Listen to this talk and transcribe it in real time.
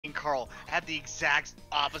Carl had the exact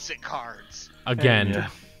opposite cards. Again. Yeah.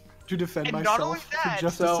 To defend And not only myself that, for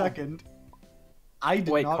just a second, I did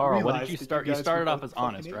Wait, not Carl, realize what did you that start? You guys started were off both as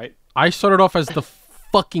honest, fucking right? I started off as the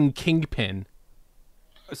fucking kingpin.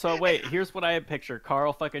 So wait, here's what I picture.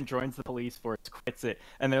 Carl fucking joins the police force, quits it,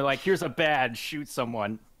 and they're like, here's a badge, shoot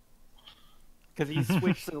someone. Because he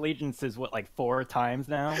switched allegiances, what, like 4 times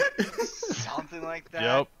now? Something like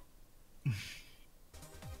that. Yep.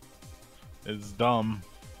 It's dumb.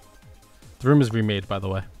 The room is remade, by the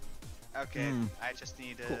way. Okay, I just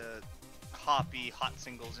need a copy hot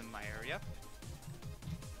singles in my area.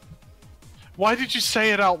 Why did you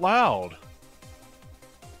say it out loud?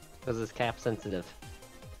 Because it's cap sensitive.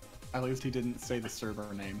 At least he didn't say the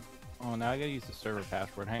server name. Oh, now I gotta use the server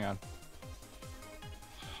password. Hang on.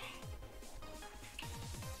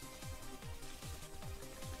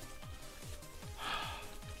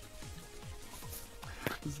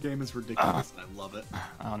 This game is ridiculous, and I love it.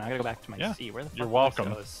 Oh, now I gotta go back to my Yeah, C. Where the fuck you're did welcome.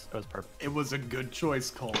 this go? It was perfect. It was a good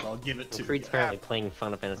choice, Cole. I'll give it to you. Creed's apparently playing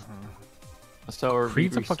Final Fantasy. So are we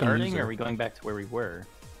Creed's a fucking restarting, or loser. are we going back to where we were?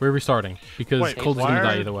 We're restarting because Wait, Cold's why gonna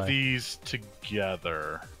die are either way. these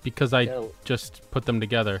together? Because I Go. just put them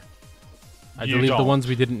together. I You deleted the don't. ones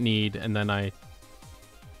we didn't need, and then I.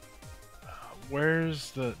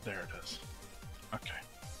 Where's the... There it is. Okay.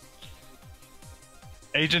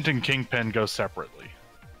 Agent and Kingpin go separately.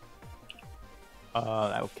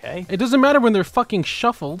 Okay. It doesn't matter when they're fucking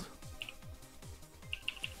shuffled.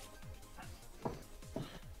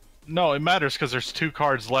 No, it matters because there's 2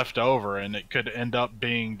 cards left over, and it could end up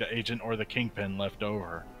being the Agent or the Kingpin left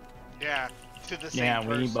over. Yeah, to the same Yeah, person.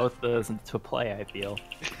 we need both those to play, I feel.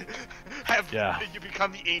 Yeah. You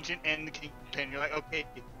become the agent and the kingpin. You're like, okay.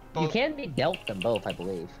 You Both. can be dealt them both, I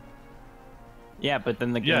believe. Yeah, but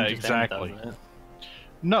then the game Yeah, just exactly. ends, doesn't it?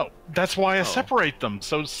 No, that's why I Oh. separate them,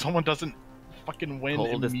 so someone doesn't fucking win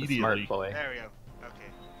Cold is the smart immediately. boy. There we go.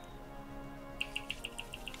 Okay.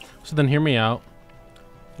 So then hear me out.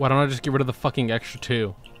 Why don't I just get rid of the fucking extra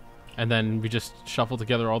 2, and then we just shuffle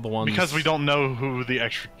together all the ones? Because we don't know who the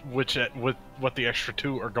extra, what the extra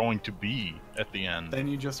 2 are going to be at the end. Then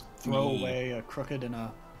you just throw Yeah. away a crooked and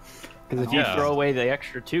a... Because if Yeah. you throw away the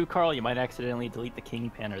extra 2, Carl, you might accidentally delete the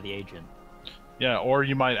Kingpin or the Agent. Yeah, or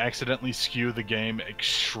you might accidentally skew the game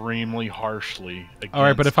extremely harshly. All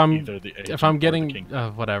right, but if I'm either the Agent if I'm or the getting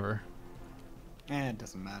Kingpin. whatever. it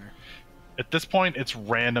doesn't matter. At this point, it's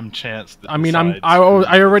random chance. That I mean, decides I who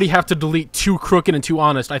already is- have to delete 2 crooked and 2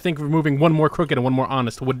 honest. I think removing 1 more crooked and 1 more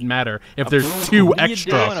honest wouldn't matter if there's 2 What are you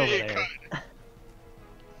extra. doing over there?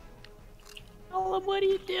 Colin, what are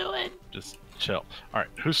you doing? Just chill. All right,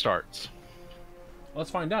 who starts? Let's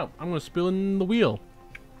find out. I'm gonna spin the wheel.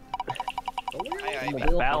 Aye, The aye.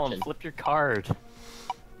 wheel Balum, function. flip your card.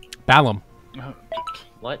 Ballum.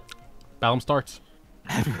 What? Ballum starts.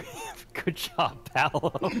 Good job,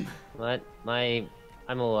 Balum. What? I'm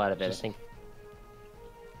a little out of it, I think.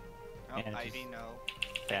 Oh, Yeah, ID, just- no.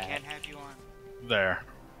 Bad. Can't have you on. There.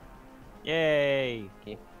 Yay!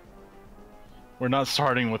 We're not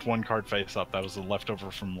starting with 1 card face up. That was a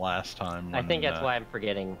leftover from last time. I think when, that's why I'm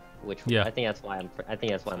forgetting which. Yeah. I think that's why I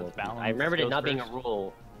think that's why I'm. So looking. balance I remembered it goes not being a first.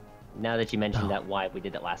 rule. Now that you mentioned that, why we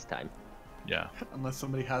did it last time. Yeah. Unless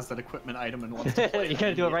somebody has that equipment item and wants to play You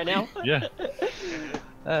gonna do it right now? Yeah.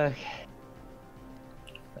 Okay.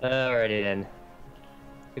 Alrighty then.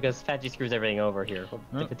 Because Fat G screws everything over here.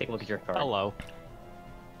 We'll take a look at your card. Hello.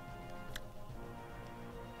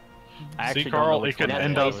 I actually See, don't know Carl, which it could one That's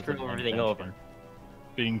end why up you screw everything over.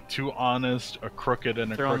 being 2 honest, a crooked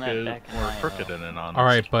and a Throwing that crooked, back in or a my, crooked and an honest. All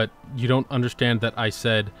right, but you don't understand that I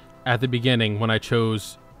said at the beginning when I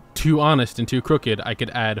chose 2 honest and 2 crooked, I could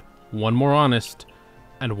add 1 more honest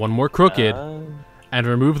and 1 more crooked and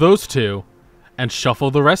remove those 2 and shuffle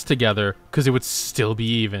the rest together because it would still be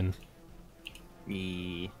even,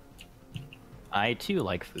 Me. I too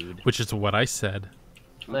like food. which is what I said.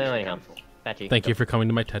 Well, anyhow, Fat G. Thank you for coming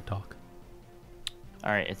to my TED Talk.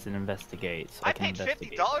 All right, it's an investigate. So I can paid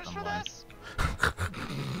investigate $50 for someone.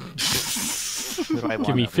 this? What do I Give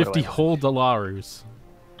want? me What do I 50 want? whole dollars.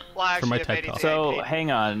 Well, actually, my if TED anything, Talk. I So paid-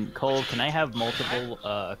 hang on, Cole. Can I have multiple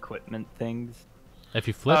equipment things? If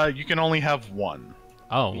you flip, You can only have 1.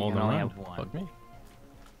 oh, you well, can never only mind. have 1. Fuck me.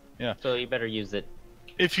 So you better use it.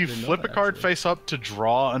 If you Didn't know flip a that, card actually. face up to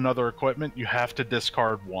draw another equipment, you have to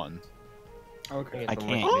discard 1. Okay. I It's a can't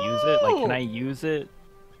link. use it. Like, can Oh! I use it?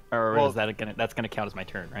 Or Well- is that that's gonna count as my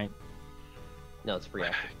turn, right? No, it's free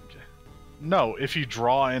action. No, if you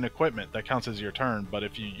draw an equipment, that counts as your turn. But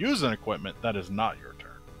if you use an equipment, that is not your turn.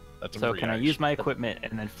 That's a So can I reaction. use my equipment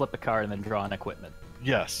and then flip a card and then draw an equipment?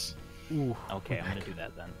 Yes. Ooh. Okay, I'm gonna do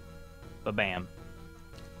that then. Ba bam.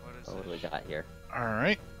 What is Oh, what it? do we got here? All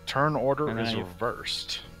right. turn order And is I-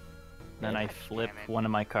 reversed. Then I flip one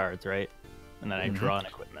of my cards, right? And then I draw an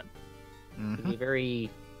equipment. It'd be very.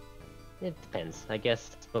 It depends. I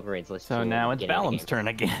guess Smoke Raid's list. So now it's Balam's turn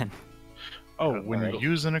again. Oh, when Alrighty. you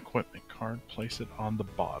use an equipment card, place it on the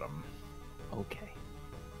bottom. Okay.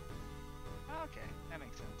 Okay, that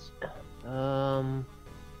makes sense.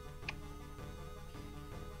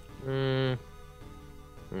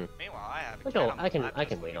 Meanwhile, I have. a cat on I the can lap I that's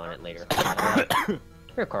can wait looking on it at later. me.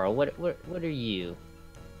 Here, Carl. What are you?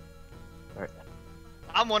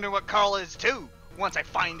 I'm wondering what Carl is too. Once I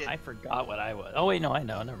find it. I forgot what I was. Oh wait, no, I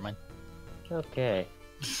know. Never mind. Okay.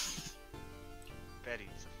 Betty's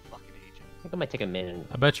a fucking agent. I think I might take a minute.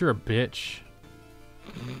 I bet you're a bitch.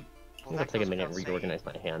 Well, I'll that take a goes minute without and saying. reorganize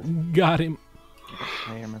my hands. Got him.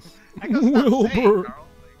 Hey, Hermes. That goes without saying, Wilbur. Carl.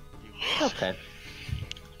 You wish. Okay.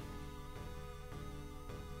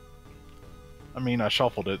 I mean, I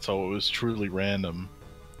shuffled it, so it was truly random.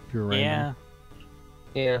 You're random. Yeah.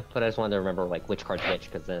 Yeah, but I just wanted to remember like which card's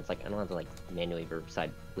which, because then it's like I don't have to like manually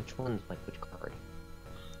decide which one's like which card.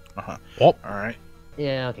 Oh, All right.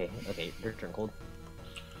 Yeah. Okay. Okay. Your turn, Cold.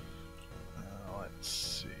 Let's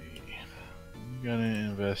see. I'm gonna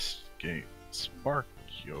investigate Sparky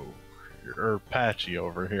over here, or Patchy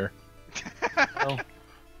over here.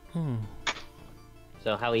 hmm.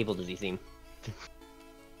 So how evil does he seem?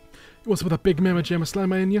 What's with that big mamma jamma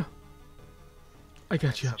slammer in you? I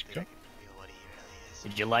got you. Something I can feel what he really is.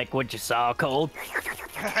 Did you like what you saw, Cold?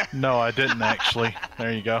 No, I didn't actually.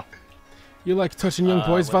 There you go. You like touching young boys,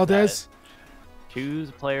 what's Valdez? Choose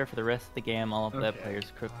a player for the rest of the game. All of that Okay.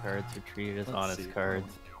 players' crook cards are treated as Let's honest see.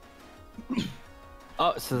 cards.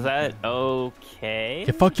 Oh, so is that okay?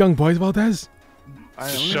 You fuck young boys, Valdez?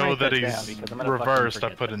 Alright, To let me show write that down, he's because I'm gonna fucking reversed, I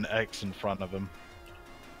forget put that. an X in front of him.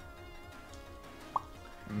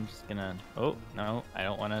 I'm just gonna. Oh no, I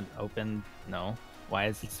don't want to open. No. Why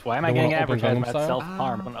is this? Why am I Don't getting wanna open advertised Gangnam about Style? self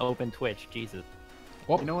harm? I'm gonna open Twitch. Jesus.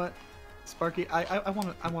 You know what, Sparky? I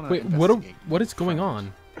want to. Wait, what is going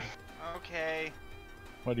on? Okay.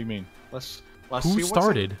 What do you mean? Let's Who see what's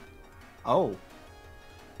started? Oh,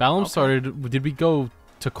 Balam Okay. started. Did we go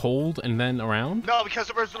to cold and then around? No, because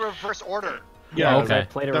it was the reverse order. Yeah, okay. I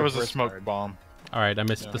played a There was a reverse smoke card. bomb. All right, I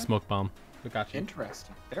missed Yeah. the smoke bomb. We got you.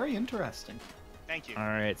 interesting. Very interesting. Thank you. All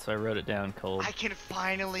right, so I wrote it down, Cold. I can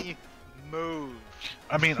finally move.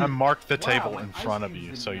 I mean, I marked the Wow, table like, in I front of see you,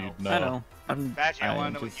 you so now. you'd know. I know. I'm, Badgie, I want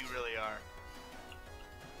I'm to know just- what you really are.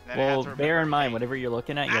 Then I have Well, to bear remember in mind, me. whatever you're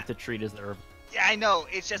looking at, you have to treat as the. Yeah, I know.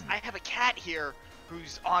 It's just I have a cat here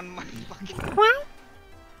who's on my fucking.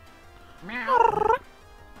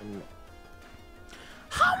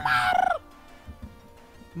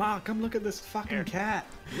 Ma, come look at this fucking Here. cat.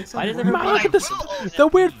 Looks Why does unreal. everybody- Ma, look at this. will The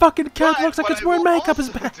weird fucking cat But looks like what it's I wearing will makeup. Is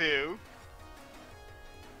also back. do-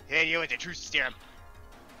 Hit you with the truth serum.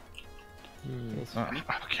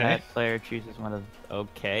 Okay. That player chooses one of.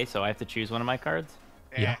 Okay, so I have to choose one of my cards.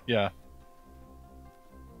 Yeah. Yeah.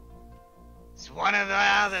 It's one of the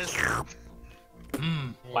others.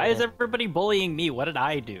 Why is everybody bullying me? What did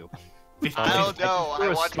I do? I don't know. I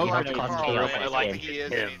threw a want to smoke talk to grenade Carl. up I his like game. he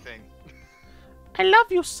is Him. anything. I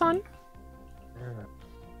love you, son.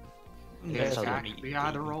 Yeah, That's Jack, me, the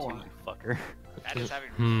Adderall. you fucker. That is having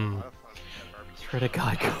Hmm. a lot of fun with that barbecue. Swear to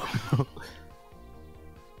God, go.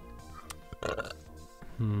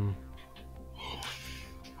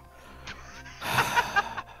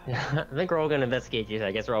 I think we're all gonna investigate you. So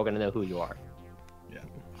I guess we're all gonna know who you are.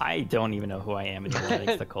 I don't even know who I am anymore.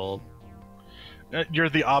 Thanks to Cold. You're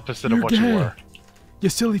the opposite You're of what you gay. were. You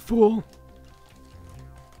silly fool.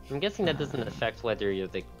 I'm guessing that doesn't affect whether you're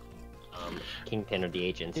the kingpin or the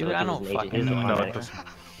agent. So Dude, if I he was don't an agent, fucking he's know. No, automatic. it doesn't.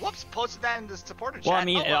 Whoops, posted that in the supporter chat. Well, I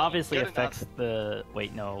mean, Oh, it well, obviously good affects enough. the.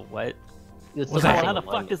 Wait, no, what? It's Well, the how second the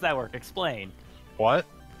one. fuck does that work? Explain. What?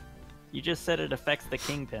 You just said it affects the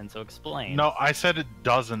kingpin, so explain. No, I said it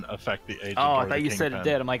doesn't affect the agent. Oh, or I thought the you said it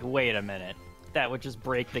kingpin. did. I'm like, wait a minute. That would just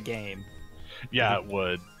break the game. Yeah, it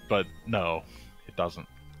would, but no, it doesn't.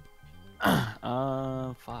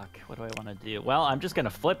 Fuck. What do I want to do? Well, I'm just gonna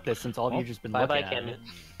flip this since all of you just been looking Bye-bye, at Ken. it.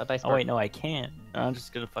 Bye-bye, Oh wait, no, I can't. I'm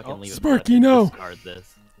just gonna fucking leave it. Sparky, there. no. Discard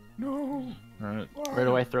this. No. Alright. Where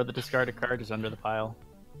do I throw the discarded card? Just under the pile.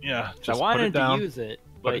 Yeah, I just put wanted it down. to use it,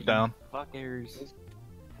 Put but it down. you fuckers.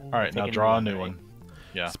 Alright, now Taking draw a one, new right? one.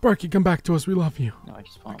 Yeah. Sparky, come back to us. We love you. No, I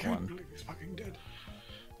just I want can't one. believe he's fucking dead.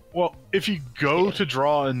 Well, if you go to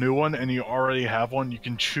draw a new one and you already have one, you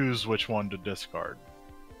can choose which one to discard.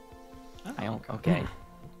 I don't. Okay.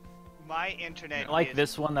 My internet. I like is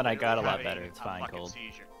this one that I got a lot having better. It's fine, fucking Cold.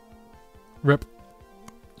 seizure. Rip.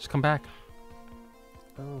 Just come back.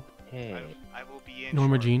 Okay. I will be in.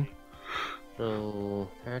 Norma shortly. Jean. So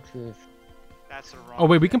patches. That's the wrong. Oh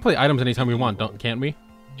wait, we thing. can play items anytime we want, can't we?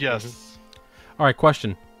 Yes. All right,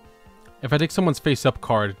 question. If I take someone's face-up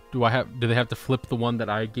card, do they have to flip the one that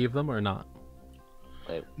I gave them or not?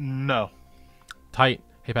 No. Tight.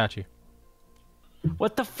 Hey, Patchy.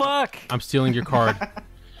 What the fuck? I'm stealing your card.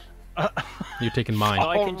 You're taking mine. Oh,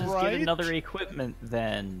 I can just Alright. get another equipment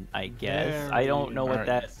then, I guess. There I don't know what Alright.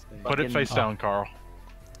 that. Put it fucking- face down, Carl.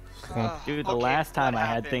 Dude, the Okay, last time what I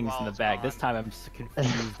had happened things in while the it's bag. This gone? time I'm just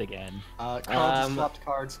confused again. Carl just Um, swapped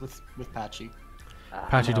cards with Patchy.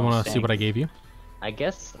 Patchy, do you want to see what I gave you? I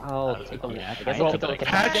guess I'll take a look. yeah, I guess well, I'll take a look at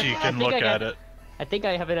Patchy that. can look at it. I think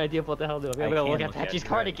I have an idea of what the hell to do. I'm I gonna look can at look at Patchy's it,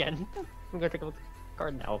 card right. again. I'm gonna take a look at the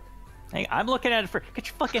card now. Hey, I'm looking at it for. Get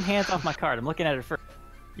your fucking hands off my card. I'm looking at it for.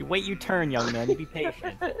 You wait your turn, young man. You be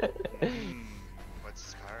patient. What's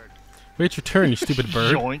his card? Wait your turn, you stupid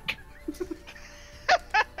bird. Yoink.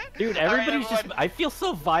 Dude, everybody's just. I feel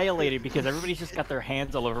so violated because everybody's just got their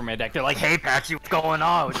hands all over my deck. They're like, "Hey, Patchy, what's going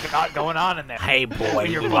on? What you got going on in there? Hey, boy,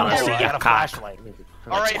 you want to see a flashlight?"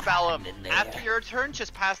 All right, Balam. After your turn,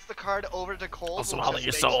 just pass the card over to Cole. We'll swallow just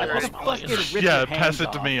your make soul. sure I it wanna goes fucking through. rip Yeah, your pass hands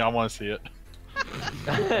it to off. me. I want to see it.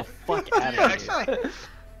 Fuck out Yeah, of here. actually.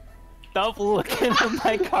 Stop looking at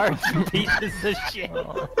my cards, you pieces of shit.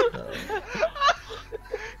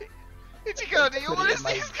 Ichigo, do you Put want it to in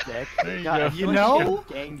my see his card? deck. There you God, go. I feel You like know,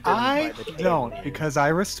 getting ganged I by the table don't here. because I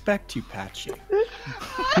respect you, Patchy.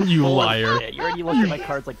 You liar. Bullshit. You already looked at my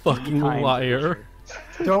cards like 3 Fucking times. liar.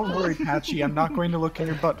 Don't worry, Patchy. I'm not going to look in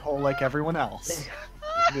your butthole like everyone else.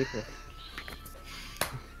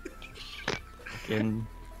 Fucking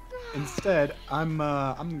Instead, I'm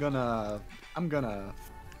gonna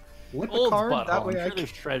flip a old card. butthole. That way I'm I sure can.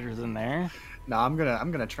 there's treasures in there. No, I'm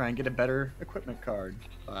gonna try and get a better equipment card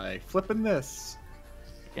by flipping this.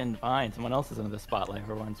 Fucking fine. Someone else is in the spotlight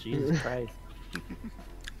for once. Jesus Christ.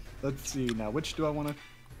 Let's see now.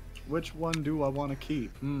 Which one do I want to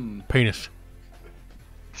keep? Penis.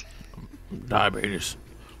 Diabetes.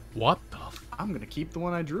 What the f- I'm gonna keep the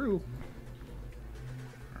one I drew.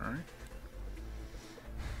 All right.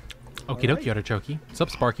 Okie dokie, artichoke. What's up,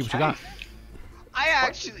 Sparky? What you got? I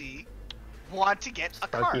actually want to get a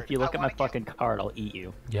Sparky, card. if you look I at my wanna fucking card, I'll eat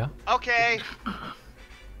you. Yeah? Okay.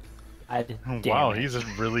 Damn Wow, it. he's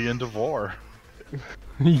really into war.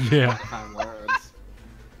 Yeah. My words.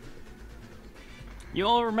 You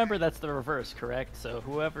all remember that's the reverse, correct? So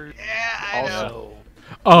whoever Yeah, I know. also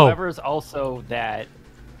Oh, whoever's also that.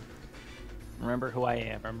 Remember who I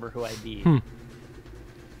am. Remember who I be. can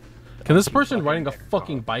this person riding a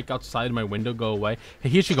fucking bike outside my window go away? Hey,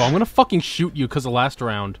 here you go. I'm gonna fucking shoot you because of last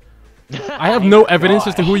round. I have no evidence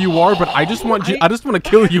as to who you are, but I just want you. I just want to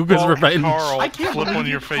kill you because revenge. Carl, I can't flip believe one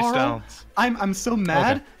of your you, face Carl. downs. I'm so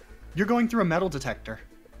mad. Okay. You're going through a metal detector.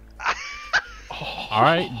 All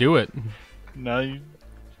right, do it. Now you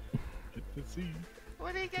get to see.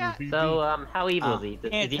 What do you got? So, how evil is he? Is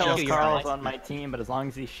Can't he tell shoot if your Carl's eye? on my team, but as long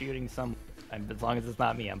as he's shooting some, as long as it's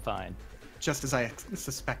not me, I'm fine. Just as I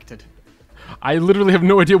suspected. I literally have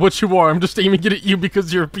no idea what you are. I'm just aiming it at you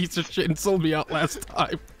because you're a piece of shit and sold me out last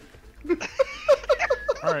time.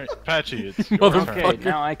 All right, Patchy, it's your Motherfucker. turn. Okay,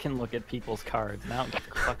 now I can look at people's cards. Now,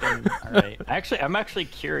 fucking, all right. I'm actually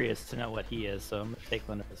curious to know what he is, so I'm gonna take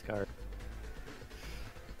one of his cards.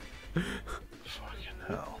 Fucking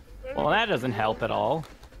hell. Well, that doesn't help at all.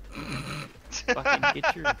 Fucking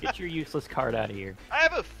get your useless card out of here. I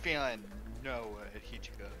have a feeling I know what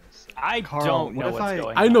Ichigo is. I Carl, don't what know if what's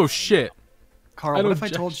going on. I know shit. Carl, I what don't if I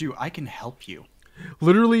ju- told you I can help you?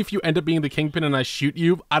 Literally, if you end up being the kingpin and I shoot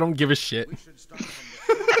you, I don't give a shit.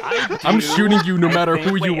 I'm do. shooting you no matter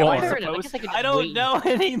who Wait, you am I are. I guess I could I just don't wait. know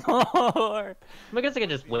anymore. I guess I could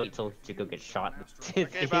just wait till Ichigo gets shot. Okay,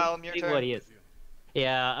 Balam, your See turn. what he is.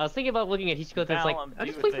 Yeah, I was thinking about looking at Ichigo. That's like, Balam, I'll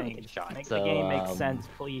do just wait a for him to thing. get shot. Make so, the game make sense,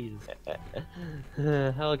 please.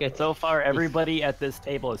 I'll get So far, everybody at this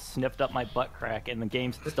table has sniffed up my butt crack, and the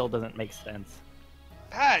game still doesn't make sense.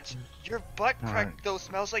 Patch, your butt crack Alright. though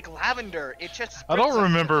smells like lavender. It just. I don't spritzes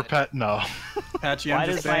remember it. Pat. No. Patchy, Why I'm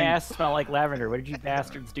just does my saying. ass smell like lavender? What did you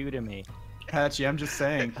bastards do to me? Patchy, I'm just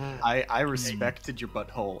saying. I respected your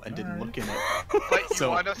butthole and didn't look in But you So-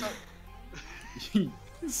 want to know? it.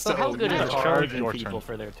 So how good is I'm it? Carl, charging your people turn.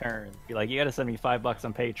 for their turn. Be like, you gotta send me $5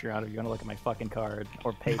 on Patreon if you wanna look at my fucking card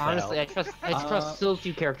or PayPal. Honestly, I trust so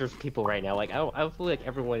few characters, people right now. Like, I feel like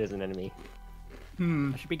everyone is an enemy.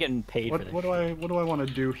 Hmm. I should be getting paid for this. What do I want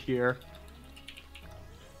to do here?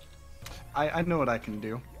 I know what I can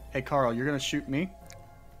do. Hey Carl, you're gonna shoot me.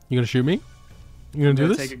 You gonna shoot me? You gonna do I'm gonna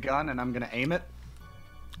this? take a gun and I'm gonna aim it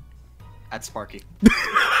at Sparky.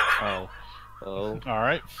 Oh. Oh, All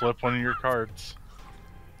right, flip one of your cards.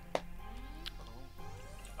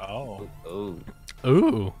 Oh. oh.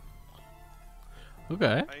 Ooh.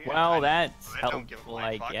 Okay. Well, that's I don't give a helpful,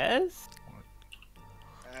 flying I fuck. guess.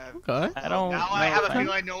 Okay. I don't. Now I know have if a feeling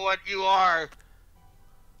I know what you are.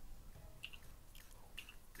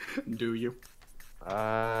 Do you?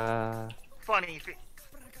 Funny.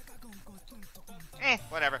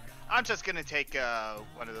 Whatever. I'm just gonna take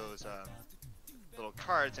one of those little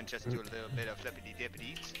cards and just do a little bit of flippity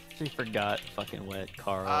dippity. She forgot fucking what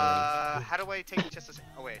Carl. How do I take just a?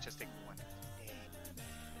 Oh wait, I just take one.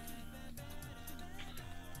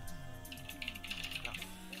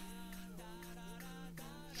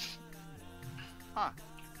 Huh.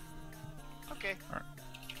 Okay.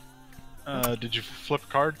 Did you flip a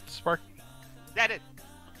card, Spark? That it.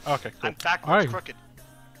 Okay, cool. I'm backwards Alright. crooked.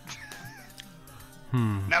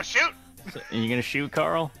 Now shoot! Are you gonna shoot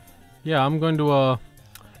Carl? Yeah, I'm going to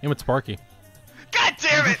aim at Sparky. God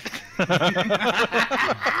damn it!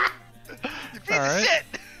 You piece of shit!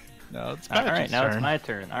 No, it's All right, now turn. it's my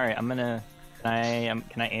turn. All right, I'm gonna.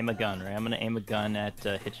 Can I aim a gun? Right, I'm gonna aim a gun at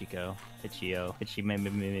Hichiko.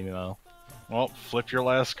 Hichimimo. Well, flip your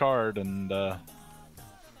last card and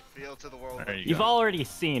Feel to the world. there you You've go. already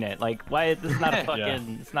seen it. Like, why? This is not a fucking. Yeah.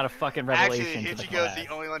 It's not a fucking Actually, revelation. to the Ichigo's class. the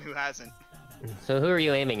only one who hasn't. So who are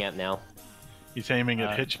you aiming at now? He's aiming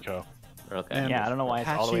at Hichiko. Okay. And Yeah, I don't know why it's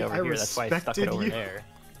all the way Apache, over I here. That's why I stuck respected it over you. there.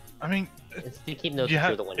 I mean, It's to keep notes you that have,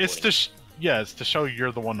 you're the one it's holding to yeah, it's to show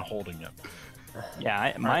you're the one holding it.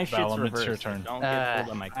 Yeah, my Alright, shit's Balam, it's reversed. your turn. Don't get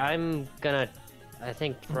pulled on my card. I'm gonna, I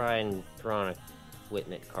think, try and draw on a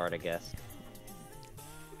Witness card, I guess.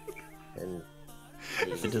 And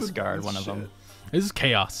To discard one of them. This is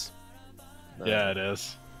chaos. Yeah, it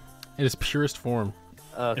is. In its purest form.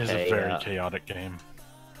 Okay. It is a very chaotic game.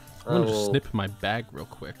 I'm gonna Oh, just snip my bag real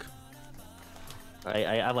quick.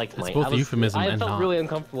 I liked It's mine. both I was, euphemism I and felt not. really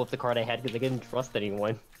uncomfortable with the card I had because I didn't trust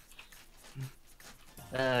anyone.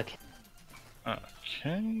 Okay.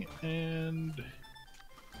 Okay, and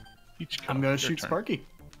Hichiko, I'm gonna your shoot turn. Sparky.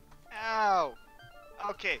 Ow!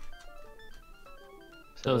 Okay,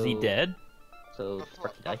 So is he dead? So before,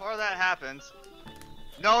 Sparky died. before that happens,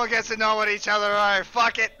 no one gets to know what each other are.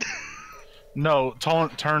 Fuck it! No,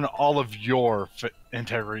 turn all of your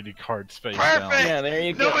integrity cards face down. Perfect! Yeah, there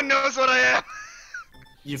you No go. one knows what I am!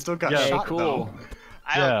 You still got Yeah, shot cool. though.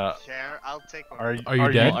 I Yeah. don't care, I'll take one. Are Are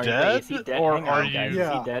you dead? Wait, dead? is he dead? Or Hang are on, you? guys.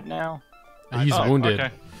 Yeah. Is he dead now? He's Oh, wounded.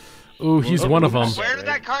 Okay. Ooh, he's one of them. Oops. Where did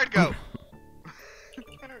that card go?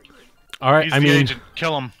 Alright, He's I the mean... agent.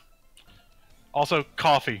 Kill him. Also,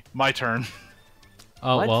 coffee. My turn.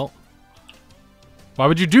 Oh, What? well. Why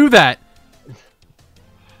would you do that?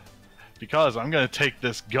 Because I'm gonna take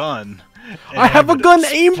this gun. and I have a aim it gun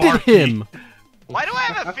at aimed at Sparky. him! Why do I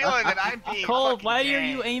have a feeling that I'm being Cole, fucking why gay? are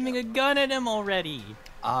you aiming a gun at him already?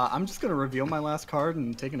 I'm just gonna reveal my last card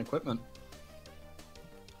and take an equipment.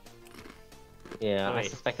 Yeah, I Wait,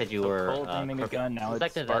 suspected you so were. Cole's aiming a crooked. gun, now it's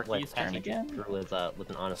Suspected that what Sparky's turn Patchy again? drew was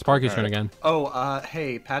an honest. Sparky's turn Alright. again. Oh,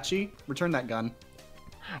 hey, Patchy, return that gun.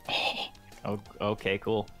 Oh, okay,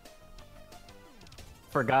 cool.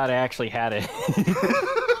 Forgot I actually had it.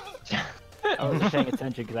 I wasn't paying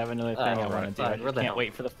attention because I have another thing I Oh, want to do. right. I Where the can't hell?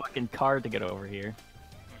 wait for the fucking card to get over here.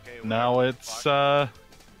 Okay, Now whatever. it's Fuck.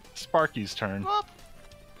 Sparky's turn. Whoop.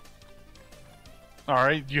 All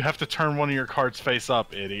right, you have to turn one of your cards face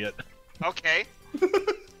up, idiot. Okay.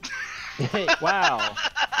 Wow,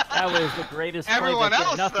 that was the greatest play Everyone that did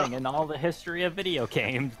else, nothing though. in all the history of video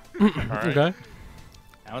games. All right. Okay.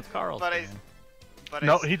 Now it's Carl's But turn. But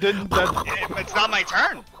No, it's, he didn't. That, it's not my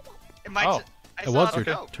turn. It might. Oh. I It still was have your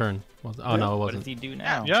to go. turn. Oh, no, it What does wasn't. he do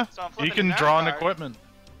now? yeah, So I'm you flipping can that draw an card. equipment.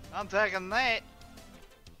 I'm taking that.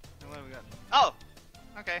 And what do we got? Oh.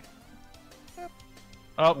 Okay.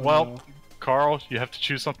 Oh well, Carl, you have to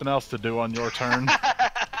choose something else to do on your turn.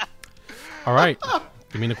 Alright.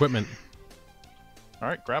 Give me an equipment. All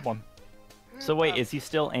right, grab one. So wait, is he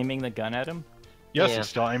still aiming the gun at him? Yes, Yeah. he's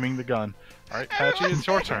still aiming the gun. All right, Patchy, it's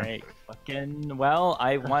your turn. Alright, fucking, well,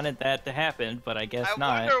 I wanted that to happen, but I guess I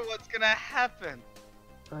not. wonder what's gonna happen.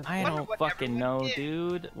 I wonder don't what fucking know, everyone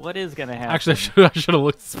did. dude. What is gonna happen? Actually, I should have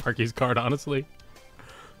looked at Sparky's card, honestly.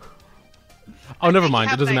 Oh, never You mind.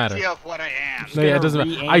 It have doesn't an matter. idea of what I am. No, yeah, it gonna doesn't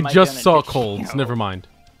matter. re-aim I my just gun saw at Cold's. Hichio. Never mind.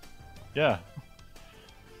 Yeah,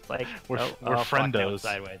 It's like, We're- oh, we're oh, fuck, that friendos. was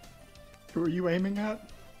sideways. Who are you aiming at?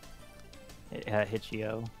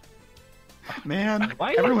 Hichio. Man, Why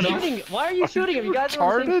are you everyone else. shooting? Why are you shooting him? You guys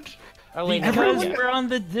are on the same- retarded. Oh wait, Because never mind. we're on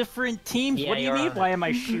the different teams. Yeah, What do you you're mean? on- Why am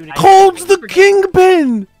I shooting? Cold's the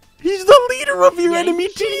kingpin! He's the leader of your Yeah, enemy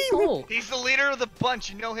he's shooting team! Cole. He's the leader of the bunch.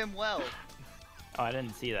 You know him well. Oh, I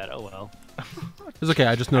didn't see that. Oh well. It's okay,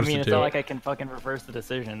 I just I noticed mean, it it's too. not like I can fucking reverse the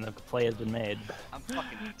decision. The play has been made. I'm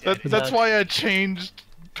fucking dead. That's why I changed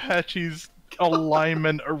Patchy's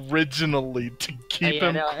alignment originally to keep yeah,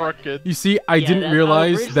 him no, crooked. You see, I Yeah, didn't that's- I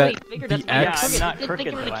realize originally that figured the that's why you're X. crooked. I'm not Just crooked,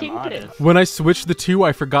 thinking of the though, I'm kingpin. honest. When I switched the two,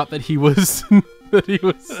 I forgot that he was that he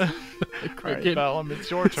was Alright, crooked. Bellum,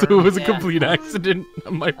 it's your So turn. it was a Yeah. complete accident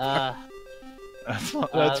on my part.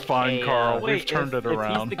 That's fine, Okay, Carl. Wait, We've turned it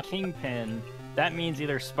around. If he's the kingpin, that means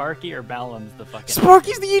either Sparky or Bellum's the fucking.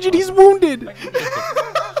 Sparky's the agent. He's wounded.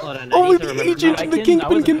 Hold on, I Only need to the remember agent how and I- the Kingpin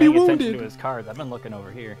wasn't can be paying attention wounded. To his cards. I've been looking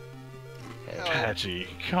over here. Patchy,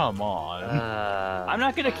 come on. I'm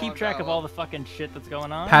not gonna Oh, keep track of no. all the fucking shit that's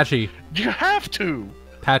going on. Patchy, You have to!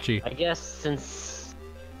 Patchy. I guess since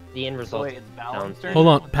the end So result. wait, it's Bellum's turn? Hold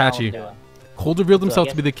on, What's Bellum Patchy. doing? Cold revealed So I himself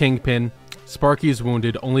to guess- be the Kingpin. Sparky is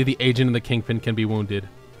wounded. Only the agent and the Kingpin can be wounded.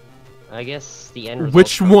 I guess the end result.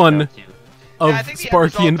 Which comes one? down to- Of Yeah, I think the end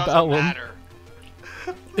Sparky and result doesn't Bellum matter.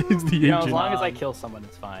 is the You know, as agent. long as I kill someone,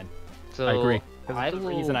 it's fine. So I agree. Because I the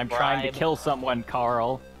will reason I'm trying to bribe- kill someone,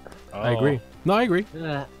 Carl. I agree. No, I agree.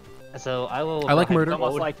 So I will. I like bribe murder. It's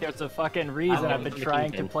almost Code like there's a fucking reason I I've been will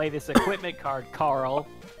trying to Kingpin. play this equipment card, Carl.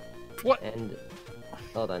 and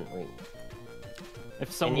hold on, wait.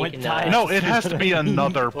 If someone can, dies... No, it has to be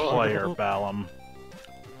another Whoa. player, Bellum.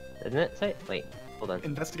 Didn't it say? Wait, hold on.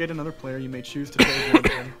 Investigate another player. You may choose to trade one of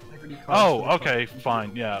them. Integrity cards Oh, for the okay, card.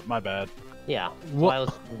 fine. Yeah, my bad. Yeah. So What- I was.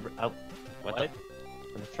 What? What? The?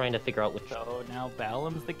 I'm trying to figure out which. So now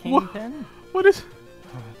Bellum's the What? kingpin? What is?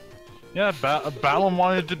 Yeah, Bellum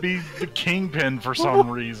wanted to be the kingpin for some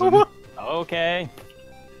reason. Okay.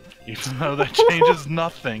 Even though that changes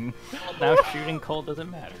nothing. Now shooting Cole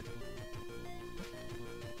doesn't matter.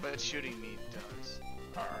 But shooting me does.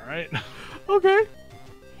 Alright. Okay.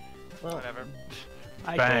 Well, Whatever.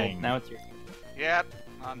 Hi, Bang. Cole. Now it's your... Yep,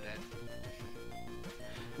 I'm dead.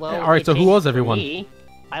 well. All right, it so who changed was for everyone? me.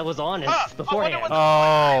 I was honest Ah, I wonder beforehand. what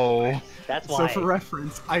Oh. That's So why. for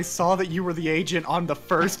reference, I saw that you were the agent on the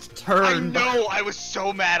first I turn. know, I was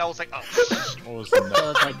so mad. I was like, oh, What was So the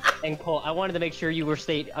it's like, and Cole, I wanted to make sure you were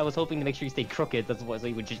I was hoping to make sure you stayed crooked. That's what. So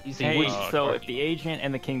you would just. So you Hey, wouldn't. so okay. if the agent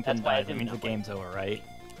and the kingpin That's why I dies, that didn't means the know. game's over, right?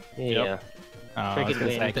 Yeah. Oh, I was Cricket gonna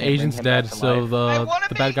wins. say, I The can't bring agent's him dead, back to so life. I the wanna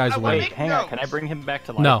bad make- guys I win. wanna Wait, make hang on. Can I notes. bring him back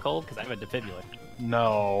to life, No. Cole? Because I have a defibrillator.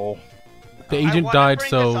 No. The I agent wanna died, bring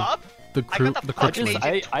so this up. the I crew, got the the fucking crooks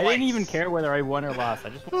win. agent I didn't even twice. care whether I won or lost. I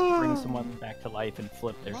just want to bring someone back to life and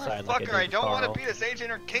flip their side like I Motherfucker, did I with don't want Carl. to be this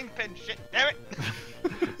agent or kingpin shit. Damn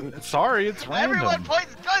it! Sorry, it's Everyone random.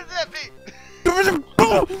 points guns at me.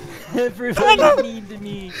 Everybody mean to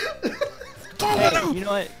me. Hey, you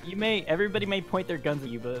know what? Everybody may point their guns at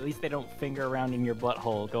you, but at least they don't finger around in your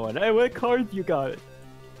butthole going, "Hey, what cards you got?"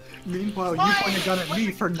 Meanwhile, you Fine. point a gun at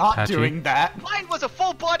me for not Patchy. doing that. Mine was a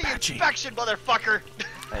full body Patchy. inspection, motherfucker.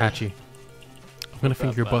 Patchy. I'm gonna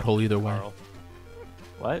finger your butthole either way. Carl.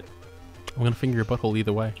 What? I'm gonna finger your butthole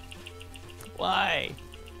either way. Why?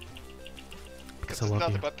 Because I It's love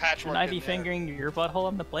nothing you. but patchwork. Shouldn't I in be there. fingering your butthole?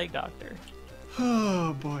 I'm the plague doctor.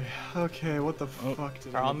 Oh boy. Okay, what the Oh. fuck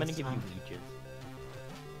did Carl, I I'm do gonna this give you time? leeches.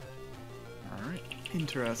 Alright.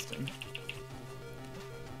 Interesting.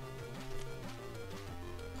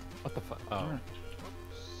 What the fuck? Oh. Alright.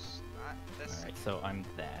 Oops, not this. Alright, so I'm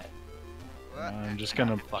that. What? I'm just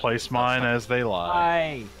gonna Fuck place this. mine as they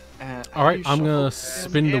lie. Hi. All right, You I'm gonna shuffle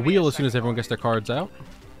spin the Give me a wheel as soon as second, everyone gets their cards out.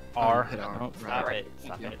 R. hit R. Oh, stop Right. it.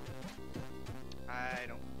 Stop Yeah. it. I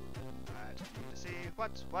don't. I just need to see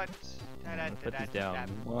what's what. I'm gonna put these down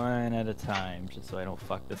one at a time, just so I don't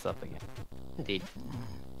fuck this up again. Indeed.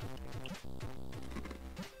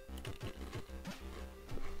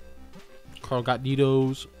 Carl got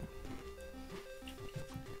Ditos.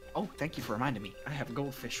 Oh, thank you for reminding me. I have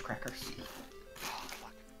goldfish crackers.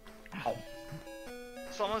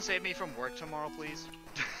 Someone save me from work tomorrow, please.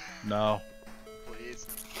 No. Please.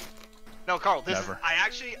 No, Carl. This Never. is.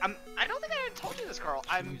 I don't think I told you this, Carl.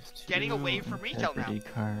 I'm getting away from retail now. Integrity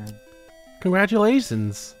card.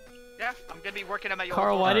 Congratulations. Yeah, I'm gonna be working at my.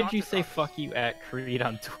 Carl, old why did doctor's you say office. fuck you at Creed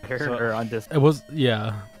on Twitter So- or on Discord? It was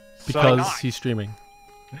yeah, because he's streaming.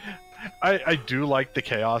 I do like the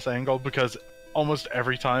chaos angle because almost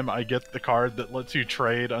every time I get the card that lets you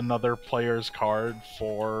trade another player's card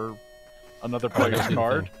for another player's that's a good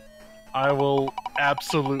card, thing. I will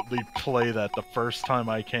absolutely play that the first time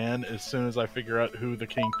I can as soon as I figure out who the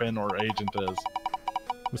kingpin or agent is.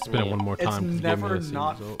 Let's spin it one more It's time. 'cause it gave me never the same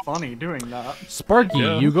not result. funny doing that. Sparky,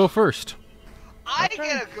 Yeah. you go first. I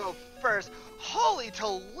gotta go first. Holy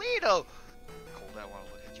Toledo! Cold, I wanna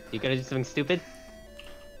look at your. You gotta do something stupid.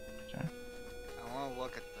 I wanna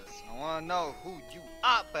look at this. I wanna know who you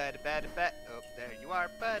are. Oh, there you are.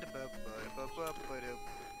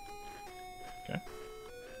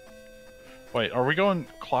 Wait, are we going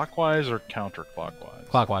clockwise or counterclockwise?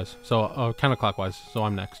 Clockwise. So counterclockwise. So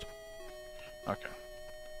I'm next. Okay.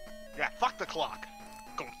 Yeah, fuck the clock.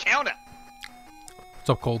 Go count it. What's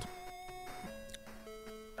up, Cold?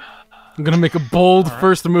 I'm gonna make a bold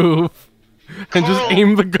first move and just Carl.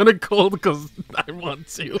 aim the gun at Cold because I want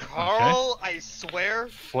to. Carl, I swear,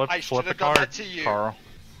 I should Flip the have done card, that to you. Carl.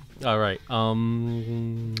 All right.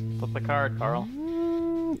 Flip the card, Carl.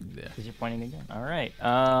 Yeah. Because you're pointing again. All right.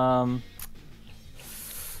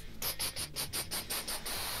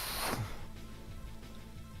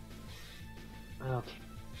 Okay.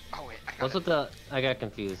 Oh wait, I got What's it. with the? I got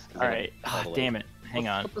confused. All right. Damn it. Hang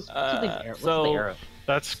on. What's the arrow? What's the So, arrow?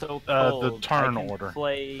 That's so the Cold, turn I can order.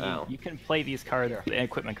 Play, Oh. You can play these cards, the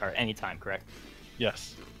equipment card, anytime, correct?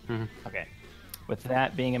 Yes. Okay. With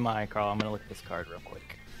that being in mind, Carl, I'm gonna look at this card real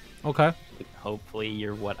quick. Okay. Hopefully,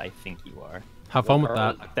 you're what I think you are. Have fun with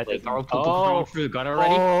that. That Wait, doesn't- Carl put Oh. the gun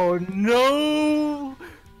already. Oh no!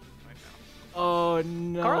 Oh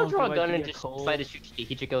no! Carl drew a Do I gun be and a just Cold? decided to shoot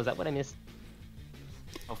Hichiko. Is that what I missed?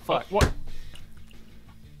 Oh fuck! What?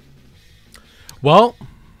 Well,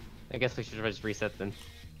 I guess we should just reset then.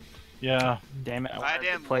 Yeah. Damn it! I I wanted to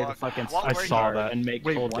didn't play the look. fucking What I were saw you- that. and make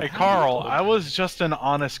Wait, Cold what? Hey, look Carl, bad. I was just an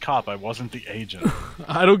honest cop. I wasn't the agent.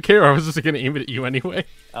 I don't care. I was just gonna aim it at you anyway.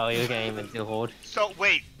 Oh, you can't even do hold. So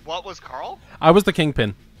wait, what was Carl? I was the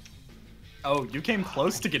kingpin. Oh, you came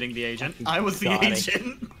close to getting the agent. I was the Got it.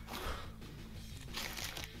 agent.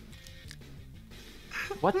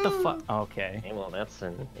 What the fuck? Okay. Okay, well, that's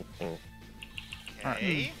an thing.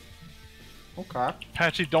 Okay. Okay.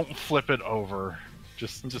 Patchy, don't flip it over.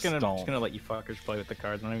 Just I'm just don't. gonna let you fuckers play with the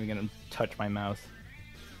cards. I'm not even gonna touch my mouse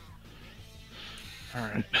All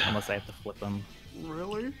right. unless I have to flip them.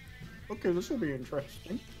 Really? Okay, this will be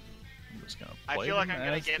interesting. I'm just gonna I play feel like them I'm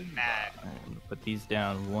gonna as get they mad. are. I'm gonna put these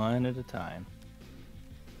down one at a time.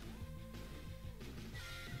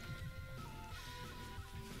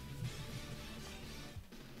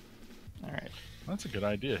 All right. That's a good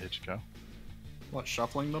idea, Hichiko. What,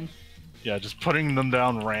 shuffling them? Yeah, just putting them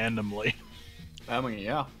down randomly. I mean,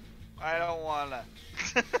 yeah. I don't wanna.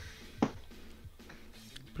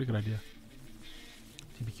 Pretty good idea.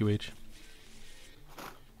 TBQH.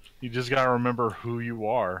 You just gotta remember who you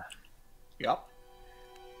are. Yep.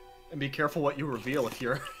 And be careful what you reveal if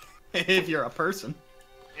you're if you're a person.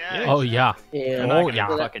 Yeah. Oh yeah. Yeah. I'm not Oh, gonna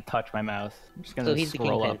yeah. fucking touch my mouse. I'm just gonna So he's the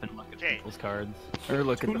scroll kingpin. up and look at Okay. people's cards. Or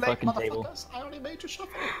look at Too the late, fucking table. motherfuckers. I already made you shuffle.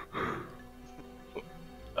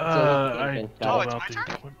 I Oh, don't it's know my the turn?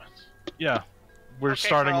 equipment. Yeah, we're Okay,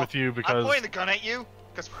 starting Carl, with you I'm because. pointing the gun at you.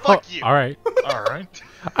 Cause Oh, fuck you. all right. All right.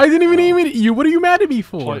 I didn't even aim it at you. What are you mad at me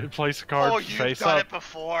for? Place a card Oh, you've face done up. it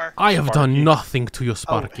before. I have Sparky. done nothing to you, Oh,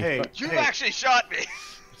 Sparky. hey, You hey. actually shot me.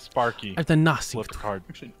 Sparky. I've done nothing. Flip the card.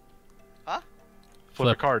 Actually, Flip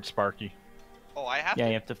Flip. the card, Sparky. Oh, I have Yeah, to.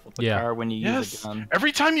 you have to flip the Yeah. card when you use Yes. a gun.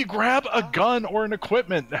 Every time you grab a gun or an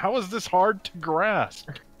equipment, how is this hard to grasp?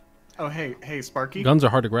 oh, hey, Sparky. Guns are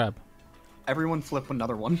hard to grab. Everyone flip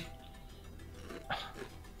another one.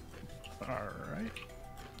 All right.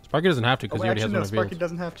 Sparky doesn't have to because Oh, he already has actually, no, one Sparky revealed.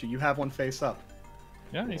 doesn't have to. You have one face up.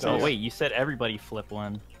 Yeah. He Oh does. wait, you said everybody flip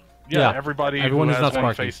one. Yeah. Yeah. Everybody Everyone who who's has not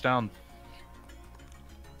one Sparky. face down.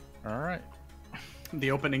 All right.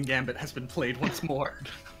 The opening gambit has been played once more.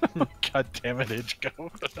 God damn it, Ichigo. Oh,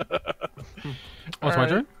 it's my Alright.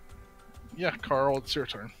 turn? Yeah, Carl, it's your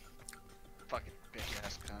turn. Fucking bitch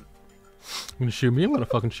ass cunt. You're gonna shoot me? I'm gonna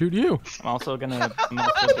fucking shoot you. I'm also gonna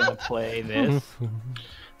play this.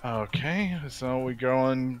 Okay, so we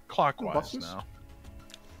going clockwise Buses? now.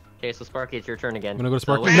 Okay, so Sparky, it's your turn again. I'm gonna go to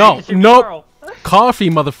Sparky. wait, No, it's your nope. Carl. Coffee,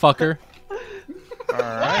 motherfucker. All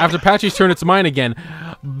right. After Patchy's turn, it's mine again.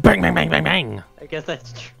 Bang, bang, bang, bang, bang. I guess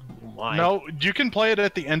that's true. Why? No, you can play it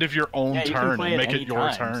at the end of your own Yeah, you turn can play and it make it your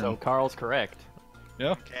anytime, turn. So Carl's correct.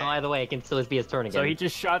 Yeah. Okay. Oh, either way, it can still be his turn again. So he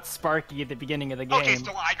just shot Sparky at the beginning of the game. Okay,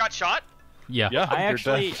 so I got shot. Yeah. Yeah. I you're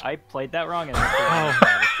actually dead. I played that wrong and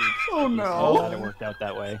I Oh I'm no. glad it worked out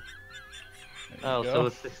that way. Oh, There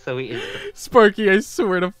you so he is. Sparky, I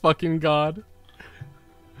swear to fucking God.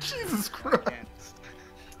 Jesus Christ.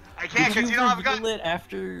 I can't Did because you don't have a reveal gun. it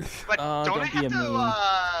after? But don't I don't be a have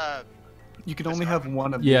to? mean. You can only have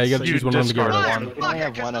one of Yeah, these. you gotta so choose one of them to get rid of. discard You can only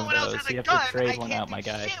have Motherfucker, one 'cause of no one else those, has so you a have to gun. trade I one can't out, my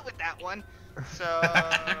do guy. shit with that one. So,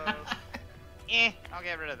 I'll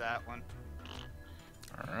get rid of that one.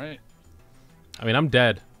 All right. I mean, I'm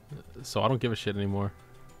dead, so I don't give a shit anymore.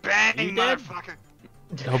 Bang, You dead? motherfucker.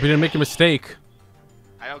 I hope you didn't make a mistake.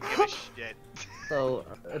 I don't give a shit. So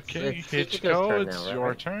Okay, it's Ichigo's Hichiko, turn it's now, your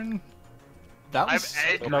right? turn. That I'm was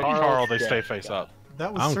Ed. No, Carl, Carl, they yeah, stay face up. that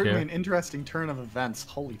I was don't certainly care. an interesting turn of events.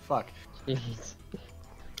 Holy fuck. Jeez.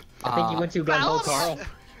 I think you went too gun ho, Carl.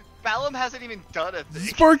 Ballum hasn't even done a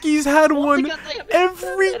thing. Sparky's had one God damn it.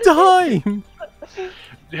 every time.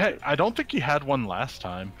 Yeah, I don't think he had one last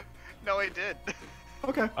time. No, he did.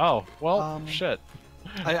 Okay. Oh, well, Um, shit.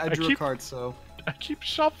 I drew keep- a card, so I keep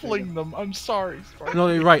shuffling them. I'm sorry. Sparky. No,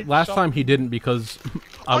 you're right. Keep Last shuffling- time he didn't because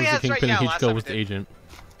I Oh, was yeah, the that's right, kingpin yeah, and last Hichiko time was I the did. agent.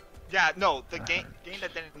 Yeah, no, the game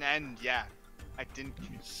that didn't end. Yeah, I didn't. Let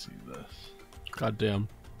me see this. God damn.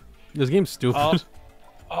 This game's stupid.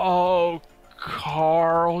 Oh,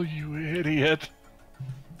 Carl, you idiot.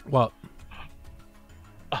 What?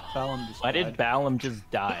 Fallon just Why died. did Balam just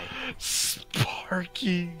die?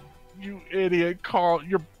 Sparky, you idiot. Carl,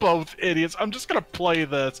 you're both idiots. I'm just gonna play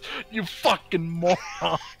this. You fucking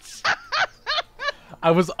morons.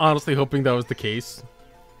 I was honestly hoping that was the case.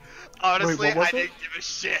 Honestly, what was I it? didn't give a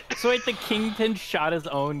shit. So wait, the Kingpin shot his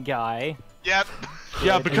own guy. Yep.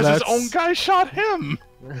 Yeah, because his That's- own guy shot him.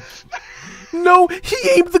 No, he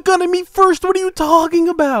aimed the gun at me first. What are you talking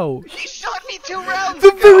about? He shot me 2 rounds The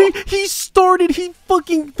ago.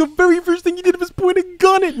 the very first thing he did was point a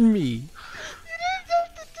gun at me.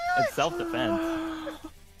 It's self-defense.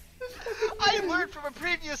 I learned from a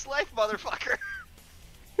previous life, motherfucker.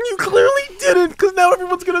 You clearly didn't, because now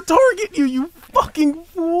everyone's gonna target you, you fucking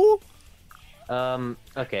fool.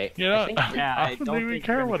 Okay. You know, I think Yeah, I I don't don't even think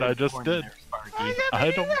care you're what gonna I go just for him did. there, Sparky.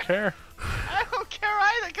 I don't care. I don't care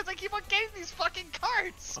either, because I keep on getting these fucking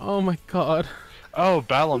cards. Oh my god. Oh,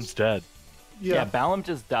 Balam's dead. Yeah, Yeah. Balam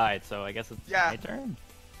just died, so I guess it's Yeah. my turn.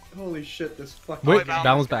 Holy shit! This fucking. Wait, Balam's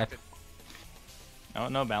Balam's back. connected. Oh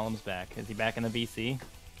no, Balam's back. Is he back in the VC?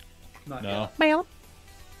 Not No. yet.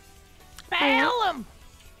 Balam!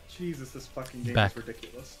 Jesus, this fucking game Back. is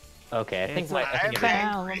ridiculous. Okay, I think It's my. I think it-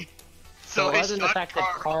 angry. so So he other than the shot fact that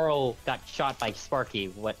Carl. Carl got shot by Sparky,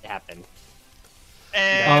 what happened?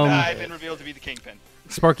 And Um, I've been revealed to be the kingpin.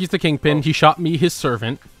 Sparky's the kingpin. He shot me, his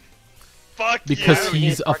servant, Fuck because I already you. knew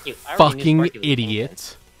he's a Sparky- I already knew fucking Sparky was the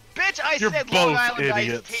idiot. Bitch, I You're said Long both Island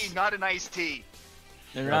idiots. iced tea, not an iced tea.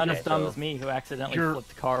 You're not Okay, as dumb so- as me, who accidentally You're-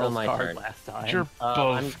 flipped Carl's my card turn. last time. You're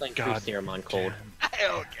I'm both playing god Truth Serum on cold. I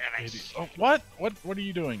don't give a idiot. shit. Oh, what? What are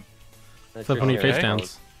you doing? That's Flip Truth when he Serum face on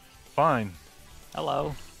downs. Fine.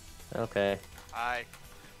 Hello. cold. Okay. I.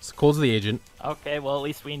 So Cole's the agent. Okay, well at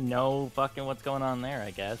least we know fucking what's going on there,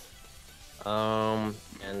 I guess.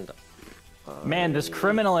 And. Man, this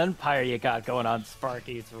criminal empire you got going on,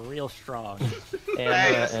 Sparky, it's real strong. And,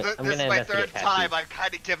 Hey, this, I'm this gonna is my investigate third Patsy. time. I'm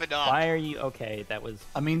kind of giving up. Why are you okay? That was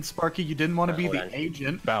I mean, Sparky, you didn't want to be Hold the on.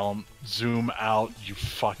 agent. Balam, zoom out, you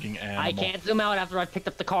fucking animal. I can't zoom out after I picked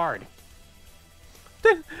up the card.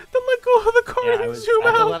 Then let go of the card Yeah, I and was- zoom I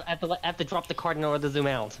have, to out. let- I have to drop the card in order to zoom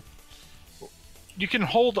out. You can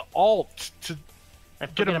hold Alt to I get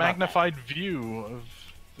forget a about that. magnified view of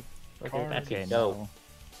the Okay, card. Patsy, okay. go. No.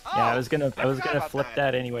 Oh, Yeah, I was gonna forgot about flip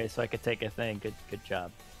that anyway, so I could take a thing. Good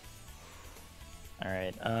job. All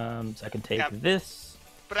right, so I can take Yeah. this.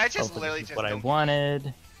 But I just Hopefully literally this is just what I don't.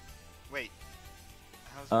 wanted. Wait.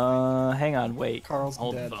 How's Hang on, wait. Carl's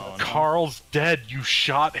Hold dead. the phone. Carl's dead, you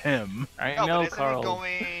shot him. I no, know, but isn't Carl. it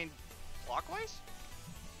going clockwise?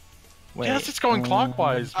 Wait, Yes, it's going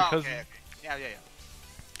clockwise Oh, because okay, okay. Yeah.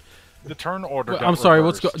 the turn order. Wait, got I'm sorry,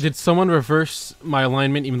 what's reversed. did someone reverse my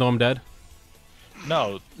alignment even though I'm dead?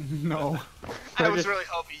 No, No. I was really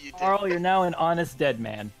hoping you did. Carl, you're now an honest dead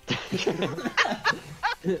man.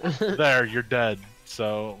 there, you're dead.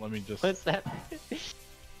 So let me just. What's that?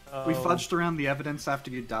 We fudged around the evidence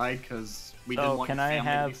after you died because we didn't So want can your I family to be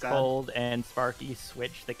have sad. Cold and Sparky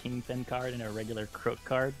switch the Kingpin card and a regular Crook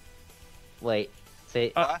card? Wait.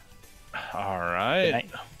 Say. All right.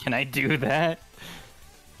 Can I do that?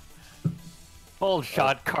 Bold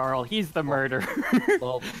shot, Carl. He's the murderer.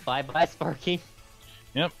 Well, bye bye, Sparky.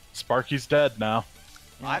 Yep, Sparky's dead now.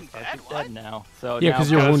 I'm Sparky's dead, what? dead now. So Yeah, now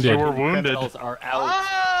 'cause you're both wounded. You were wounded. criminals are out.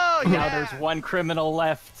 Oh, Now yeah. there's one criminal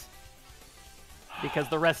left. Because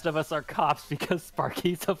the rest of us are cops because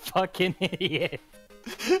Sparky's a fucking idiot.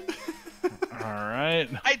 All right.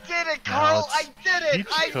 I did it, Carl. I it's did it.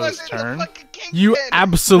 I Ichiko's wasn't turn. the fucking kingpin. You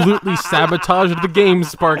absolutely sabotaged the game,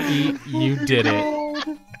 Sparky. You did it.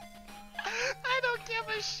 I don't give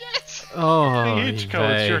a shit. Oh, Hey,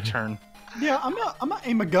 Ichiko, it's your turn. Yeah, I'm not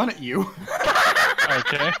aim a gun at you.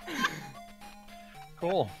 Okay.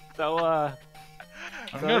 Cool. So, I'm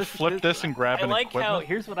So gonna this- flip this and grab I an like how, equipment.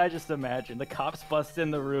 here's what I just imagined. The cops bust in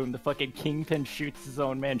the room, the fucking Kingpin shoots his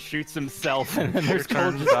own man, shoots himself, and then there's Your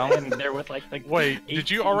Cold turn, just Val. standing there with like Wait, did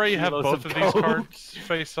you 18 already have kilos both of of these coke. cards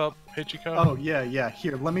face up, Ichiko? Oh yeah.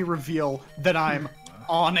 Here, let me reveal that I'm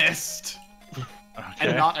honest okay.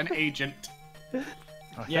 and not an agent. Okay.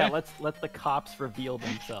 Yeah, let the cops reveal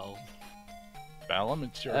themselves. Balam,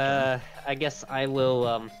 it's your turn. I guess I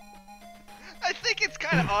will. I think it's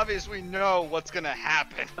kind of obvious we know what's gonna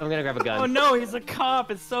happen. I'm gonna grab a gun. Oh no, he's a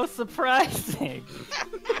cop. It's so surprising.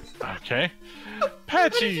 Okay.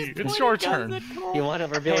 Patchy, it's your turn. You want to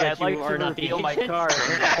reveal Hey, that I'd like you to are not the reveal my agent? card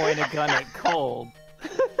and point a gun at Cold.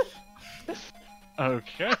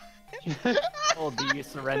 Okay. Cold, do you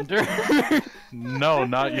surrender? No,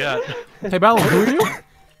 not yet. Hey, Balam, who are you?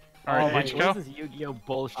 All right, Oh my, Ichiko. what is this Yu-Gi-Oh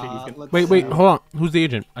bullshit? He's gonna... Let's Wait, see. hold on. Who's the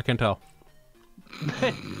agent? I can't tell.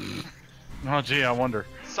 Oh, gee, I wonder.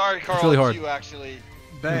 Sorry, Carl. really It's hard. you actually.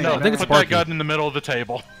 Bang, No, I think it's put that Sparky. gun in the middle of the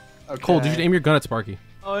table. okay. Cole, you should aim your gun at Sparky.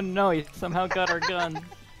 Oh no, he somehow got our gun.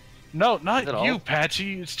 No, Is it not all? you,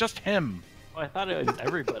 Patchy. It's just him. Oh, I thought it was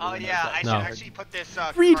everybody. Oh who knows yeah, that I should No. actually put this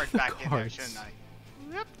Read card the back in there, cards. shouldn't I?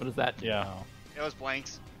 What is that? Yeah. Oh. It was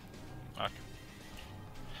blanks.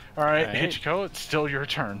 All right, Alright. Ichiko, it's still your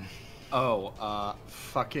turn. Oh,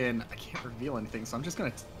 fucking, I can't reveal anything, so I'm just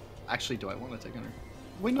gonna. Actually, do I want to take an?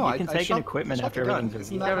 Wait, no, You I can I take an shot- equipment I shot after the gun. everything's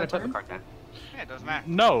Isn't You that grab my an equipment turn? card back. Yeah, it doesn't matter.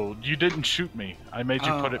 No, you didn't shoot me. I made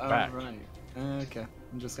you put it back. Right. Okay,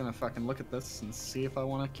 I'm just gonna fucking look at this and see if I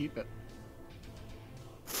want to keep it.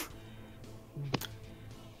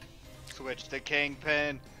 Switch the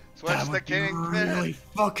kingpin. Switch That the would be kingpin. really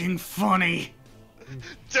fucking funny.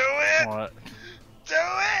 Do it! What? Do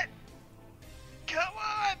it! Come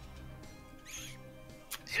on!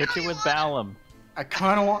 Switch it with Balam. I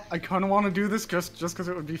kind of want to do this just because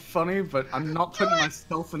it would be funny, but I'm not putting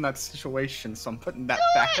myself in that situation, so I'm putting that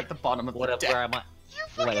back at the bottom of the What if deck. where I might?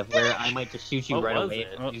 What if where I might just shoot you What right was away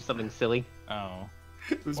it? and do something silly? Oh.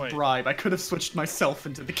 It was Wait. bribe. I could have switched myself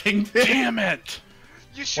into the kingpin. Damn it!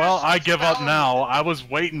 You should Well, I give up spell- now. I was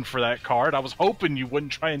waiting for that card. I was hoping you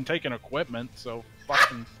wouldn't try and take an equipment, so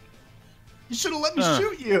fucking. You should have let me Huh.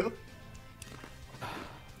 shoot you.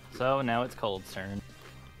 So now it's Cold's turn.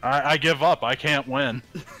 I give up. I can't win.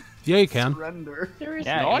 Yeah, you can. Surrender.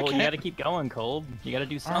 Yeah, No, I well, you can't. gotta keep going, Cold. You gotta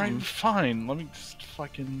do Alright, something. fine. Let me just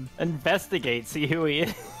fucking. Investigate, see who he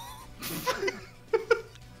is.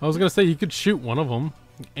 I was gonna say you could shoot one of them.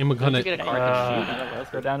 Aim a gun Don't at. you get a card to shoot? Let's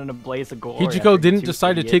go down in a blaze of gore. Hichiko after didn't two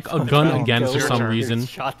decide to idiots take a on gun the again go for some characters reason.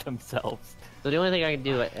 Shot themselves. So the only thing I can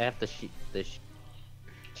do, I have to shoot.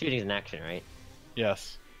 Shooting's an action, right?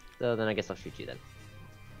 Yes. So then I guess I'll shoot you then.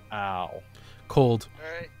 Ow. Cold.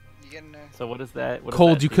 Alright, you getting So what is that? What does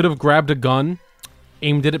Cold, that you do? could have grabbed a gun,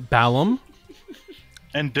 aimed it at Balam,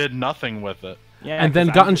 And did nothing with it. Yeah, and then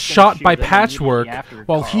 'cause I'm gotten just gonna shot shoot by them Patchwork, immediately after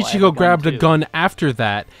while Carl. I have Hichiko grabbed a too. gun after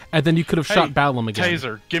that, and then you could have Hey, shot Balam again.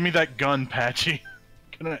 Taser, give me that gun, Patchy.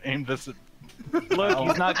 Gonna aim this at. Look,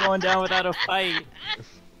 he's not going down without a fight.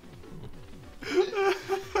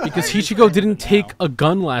 Because Hichiko didn't take a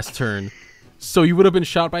gun last turn, so you would have been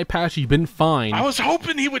shot by Patchy, been fine. I was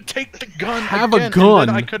hoping he would take the gun. Have a again, and gun.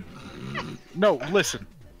 then I could. No, listen.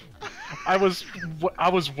 I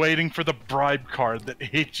was waiting for the bribe card that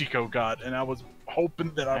Ichiko got, and I was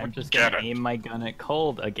hoping that I I'm would just get gonna it. aim my gun at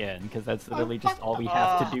Cold again, because that's literally just all we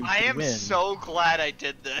have to do to I am win. so glad I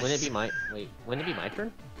did this. Wouldn't it be my wait? Wouldn't it be my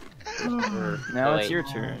turn? Now Oh, it's wait. your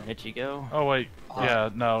turn, Ichigo. Oh wait, yeah,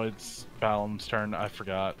 no, it's Balam's turn. I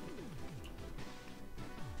forgot.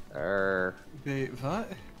 Wait,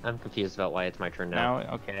 what? I'm confused about why it's my turn now.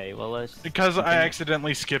 Now, okay, well let's. Because I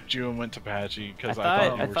accidentally skipped you and went to Patchy because I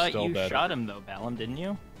thought you I were thought still you dead. shot him though, Balam, didn't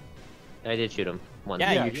you? I did shoot him once.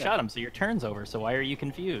 Yeah, you shot him, so your turn's over. So why are you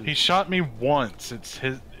confused? He shot me once. It's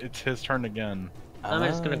his turn again. I'm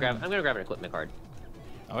just gonna grab. I'm gonna grab an equipment card.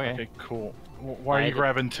 Okay. Okay, cool. Why are I you did-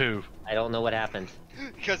 grabbing two? I don't know what happened.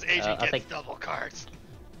 Because Agent I'll gets take- double cards.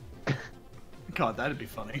 God, that'd be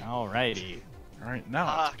funny. Alrighty. All right,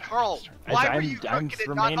 now. it's Carl, Patchy's turn. why I'm, were you I'm crooked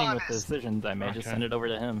and not remaining with honest? decisions. I may just Okay. send it over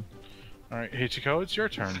to him. All right, Hichiko, it's your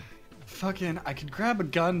turn. Fucking, I could grab a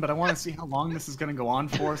gun, but I want to see how long this is gonna go on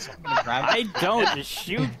for, so I'm gonna grab I it. don't. Just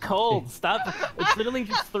shoot Cold. Stop. It's literally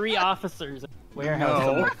just 3 officers in a warehouse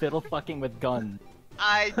No. that are fiddle fucking with guns.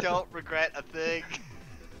 I don't regret a thing.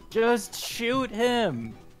 Just shoot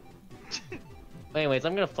him. Anyways,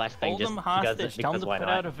 I'm gonna flashbang Hold just him because, hostage. Tell him because to why put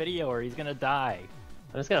not? out a video or he's gonna die.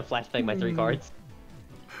 I'm just gonna flashbang my 3 cards.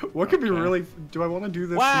 What could be really? Do I want to do this?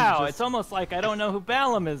 and Wow, just- it's almost like I don't know who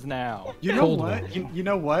Balam is now. You know Cold what? one. You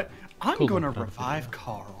know what? I'm Cold gonna one. revive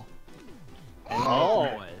Carl. Oh.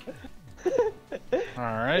 All right.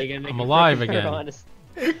 Are you gonna make I'm me alive freaking again. honest?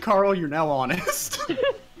 Carl, you're now honest.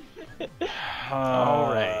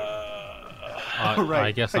 All right. Alright,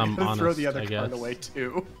 I guess I'm gotta honest. throw the other I card guess. away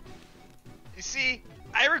too. You see,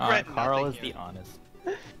 I regret Carl nothing is here. the honest.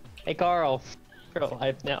 Hey, Carl. You're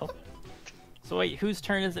alive now. So wait, whose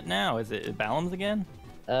turn is it now? Is it Balam's again?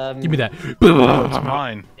 Give me that. It's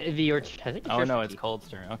mine. It'd be your. I think it's Oh your no, turn. it's Cold's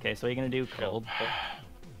turn. Okay, so what are you gonna do, Cold?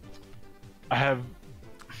 I have.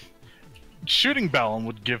 shooting Balin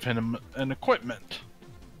would give him an equipment.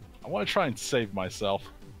 I want to try and save myself.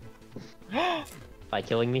 By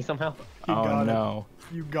killing me somehow? You Oh got it. no.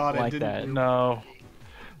 You got it, Like didn't that. you? No.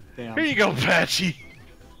 Damn. Here you go, Patchy.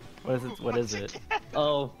 What is it? What is it?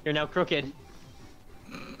 Oh, you're now crooked.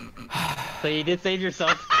 So you did save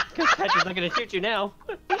yourself, because Patrick's not gonna shoot you now.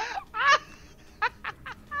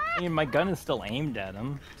 I mean, my gun is still aimed at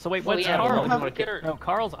him. So wait, Well, what's yeah, Carl? well, you wanna No,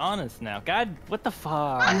 Carl's honest now. God, what the You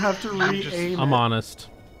fuck? have to re-aim I'm it. honest.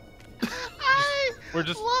 We're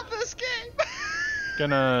just love this game.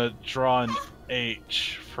 gonna draw an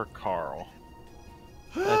H for Carl.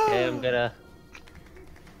 Okay, I'm gonna...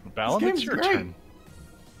 Balin, This it's game's your great. turn.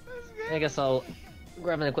 I guess I'll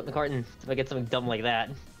grab an equipment cart and if I get something dumb like that.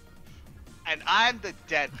 And I'm the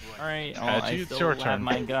dead one. Alright, oh, Patchy, I it's still your have turn.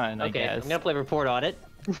 my gun, I Okay, guess. I'm gonna play report on it.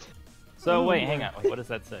 So wait, hang on. Wait, what does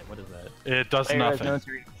that say? What is that? It does Player has nothing.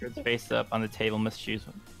 military shirts face up on the table. Must choose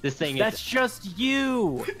one. This thing That's is... just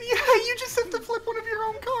you. Yeah, you just have to flip one of your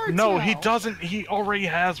own cards. No, now. he doesn't. He already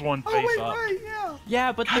has one Oh face wait, up. right, yeah.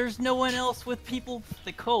 Yeah, but there's no one else with people.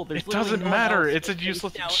 The cold. There's It literally doesn't no one matter. else It's a with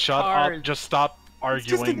useless. face-down Shut cards. up. Just stop It's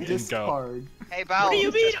just a arguing and go. discard. Hey, Val. What do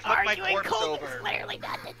you mean just flip my arguing? corpse Cold over. is literally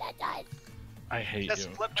nothing that does. I hate Just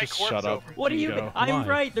you. flip my Just corpse shut up. over. What do and you go. mean? I'm Why?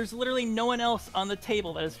 right. There's literally no one else on the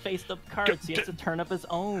table that has faced up cards. He has to turn up his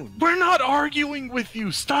own. We're not arguing with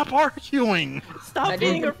you. Stop arguing. Stop I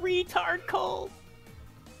being a didn't- retard, Cole.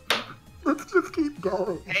 Let's just keep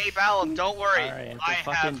going. Hey, Val, don't worry. Alright, I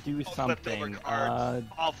fucking have do all flipped over something. cards.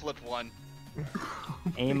 I'll flip one.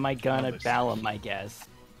 Aim my gun Love at this. Balam, I guess.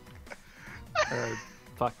 Or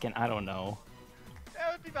fucking, I don't know.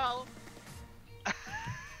 That would be Val.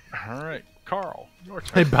 All right, Carl, your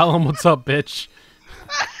Hey, turn. Balam, what's up, bitch?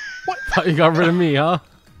 What? Thought you got rid of me, huh?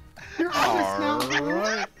 You're honest now. All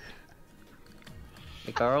right,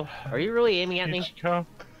 Hey, Carl, are you really aiming at me? Ichiko.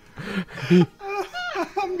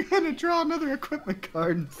 I'm gonna draw another equipment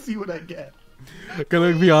card and see what I get.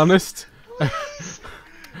 Gonna be honest. I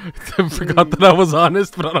forgot that I was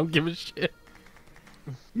honest, but I don't give a shit.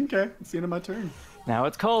 Okay, it's the end of my turn. Now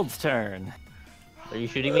it's Cold's turn. Are you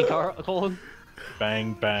shooting me, Carl? Cole?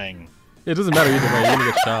 Bang bang. It doesn't matter either way. You're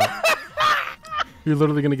gonna get shot. You're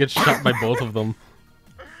literally gonna get shot by both of them.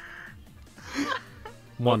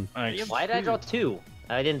 One. Thanks. Why did I draw two?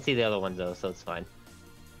 I didn't see the other ones though, so it's fine.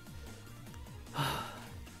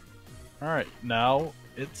 All right, now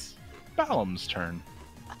it's Balam's turn.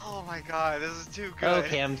 Oh my god, this is too good.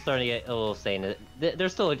 Okay, I'm starting to get a little sane.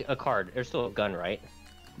 There's still a card. There's still a gun, right?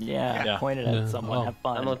 Yeah, Yeah. point it at Yeah, someone. oh. Have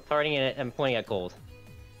fun. I'm starting it. I'm pointing at gold.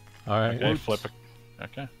 All right. Okay, flip it.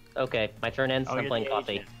 Okay. Okay, my turn ends. Oh, I'm you're playing the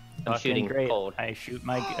coffee. agent. I'm Fucking shooting great. gold. I shoot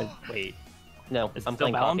my. Wait. No, Is it I'm still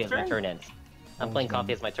playing coffee Balam's as my turn? turn ends. I'm playing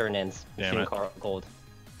coffee as my turn ends. I'm Damn shooting it. gold.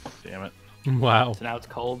 Damn it. Wow. So now it's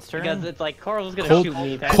Cold's turn. Because it's like Carl's gonna Cold- shoot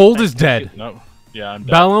me. Cold is dead. No. Yeah, I'm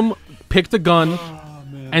dead. Balam picked a gun, Oh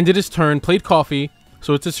man. ended his turn, played coffee,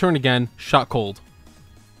 so it's his turn again, shot Cold.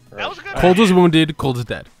 That was a good. Cold was wounded, Cold is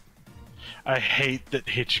dead. I hate that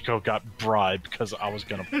Hichiko got bribed because I was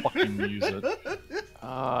gonna fucking use it. all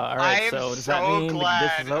I right. am So does so that mean glad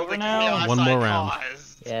this is of over the now? chaos One I more round.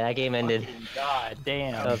 caused. Yeah, that game ended. God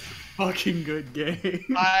damn. So, Fucking good game.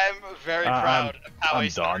 I'm very proud of how I'm I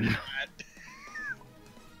started done. that.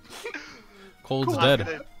 Cold's Cool.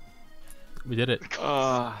 dead. We did it. You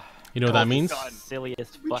know what that Cold is means? done.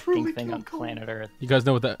 Silliest We fucking truly thing killed on Cold. planet Earth. You guys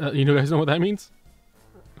know what that? You guys know what that means?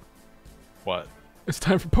 What? It's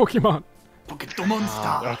time for Pokemon. Pokemon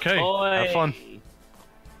Star. Okay. Boy. Have fun.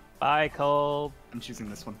 Bye, Cold. I'm choosing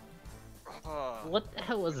this one. what the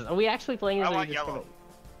hell was this? Are we actually playing this? I or are we want just yellow. gonna-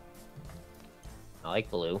 I like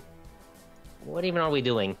blue. What even are we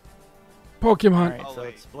doing? Pokemon. Alright, Oh, so wait.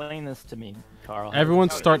 explain this to me, Carl. Everyone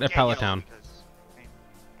No, start you at can't Pallet yellow Town. because-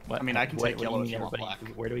 What, I mean, I can what- take what do yellow you if mean you want everybody-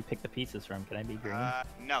 black. Where do we pick the pieces from? Can I be green?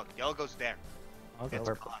 No, yellow goes there. Okay, It's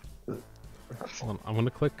we're- gone. Hold on, I'm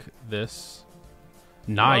gonna click this.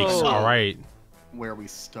 Nice. Whoa. All right. Where we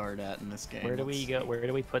start at in this game. where do we Let's go? see. Where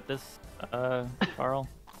do we put this, Carl?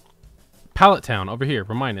 Pallet Town over here.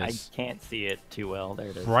 Remind I us. can't see it too well. There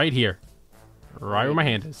it is. Right here. Right where my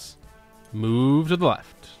hand is. Move to the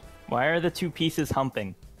left. Why are the two pieces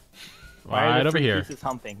humping? Why are Right the over three here. pieces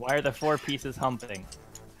humping? Why are the four pieces humping?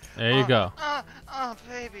 There you go.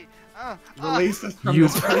 Baby. Release us from You.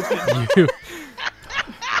 this prison. You.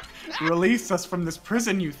 Release us from this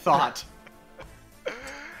prison, you thought.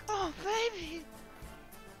 Oh, baby.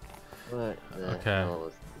 What the Okay. hell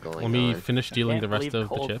is going Let me on? finish dealing Can't the rest believe of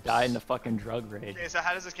the Cold chips. died in a fucking drug raid. Okay, so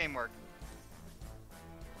how does this game work?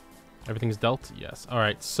 Everything's dealt? Yes. All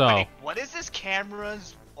right. So, Wait, what is this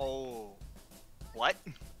camera's? Oh, what?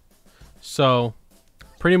 so,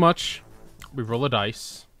 pretty much, We roll a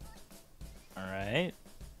dice. All right.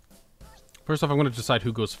 First off, I'm gonna decide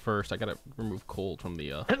who goes first. I gotta remove cold from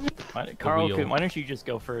the. Carl, wheel. why don't you just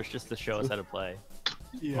go first, just to show us how to play?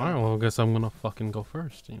 Yeah. Alright, well, I guess I'm gonna fucking go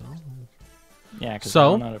first. You know. Yeah, because So-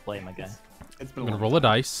 I don't know how to play, my guy. It's been I'm a gonna long roll a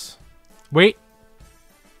time. dice. Wait,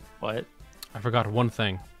 What? I forgot one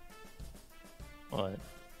thing. What?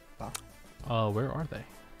 Where are they?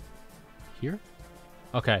 Here?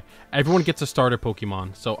 Okay. Everyone gets a starter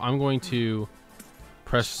Pokemon. So I'm going to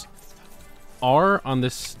press R on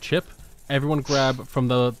this chip. Everyone grab from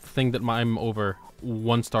the thing that I'm over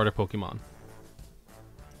one starter Pokemon.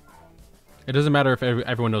 It doesn't matter if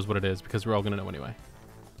everyone knows what it is because we're all gonna know anyway.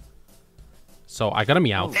 So I got a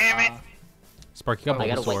Meowth. Damn it! Sparky got I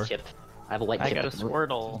got a white Bulbasaur. chip. I have a white I chip. got a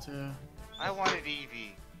Squirtle. I wanted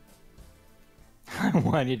Eevee. I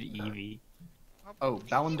wanted Eevee. Oh,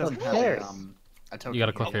 that one doesn't have Clefairy. a token. You got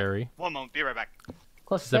a yet. Clefairy. One moment, be right back.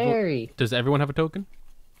 Clefairy. Does everyone have a token?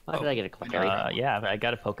 Why did I get a Clefairy? Yeah, I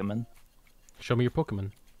got a Pokemon. Show me your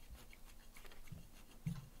Pokemon.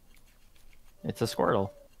 It's a Squirtle.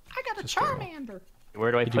 I got a Just Squirtle. Charmander.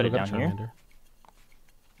 Where do I You put do it got down here?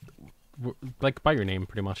 Charmander. Like by your name,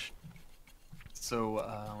 pretty much.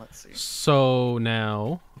 So, let's see. So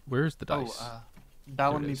now, where's the Oh, dice?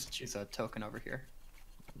 Balam it needs is. to choose a token over here.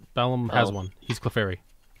 Balam has Oh. one. He's Clefairy.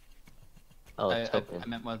 Oh, I token.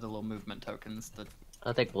 meant one of the little movement tokens, the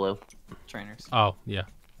I'll take blue. trainers. Oh, yeah.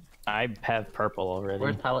 I have purple already.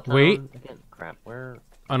 Where's Peloton? Wait. Again? Crap. Where?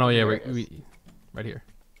 Oh, no, yeah, There it is. right here.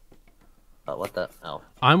 Oh, what the? Oh.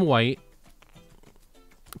 I'm white.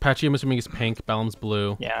 Patchy, I'm assuming, is pink. Balam's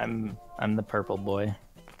blue. Yeah, I'm the purple boy.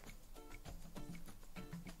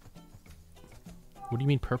 What do you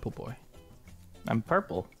mean purple boy? I'm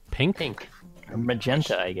purple. Pink? Pink. Or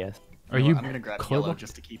magenta, I guess. Are know you what, I'm gonna grab colorblind? yellow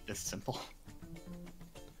just to keep this simple.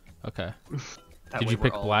 Okay. That Did way you we're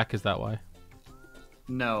pick all- black? Is that why?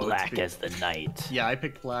 No. it's Black be- as the night. Yeah, I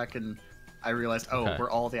picked black, and I realized, oh, Okay. we're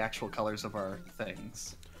all the actual colors of our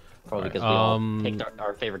things. Probably Alright, because we all um, picked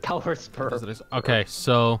our favorite colors for. Okay,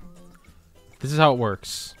 so this is how it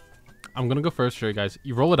works. I'm gonna go first for you guys.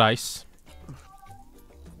 You roll a dice.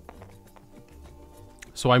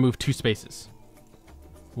 So I move 2 spaces.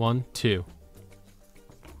 1, 2.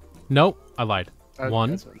 Nope, I lied.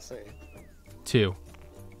 1, That's what I say. 2.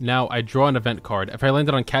 Now I draw an event card. If I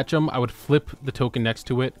landed on catch 'em, I would flip the token next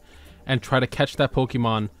to it and try to catch that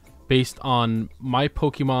Pokemon based on my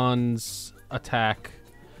Pokemon's attack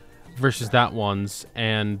versus that one's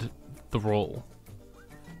and the roll.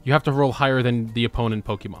 You have to roll higher than the opponent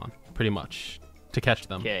Pokemon, pretty much, to catch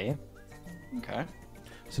them. Okay. Okay.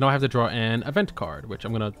 So now I have to draw an event card, which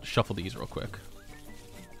I'm going to shuffle these real quick.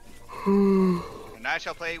 And I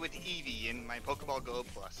shall play with Eevee in my Pokeball Go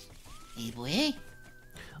Plus.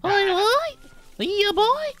 Yeah,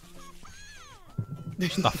 boy!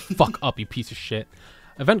 Shut the fuck up, you piece of shit.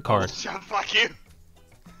 Event card. Fuck you!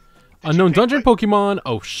 Unknown dungeon Pokemon.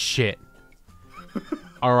 Oh, shit.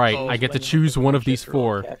 Alright, Oh, I get to choose one of these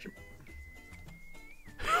 4. Catch 'em.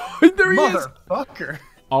 There he is! Motherfucker!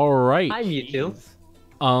 Alright. Hi, Mewtwo.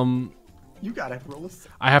 You gotta roll a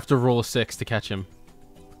I have to roll a 6 to catch him.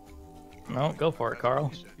 No, go for it,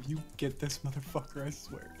 Carl. If you get this motherfucker, I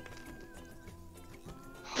swear.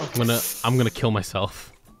 I'm gonna kill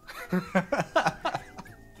myself.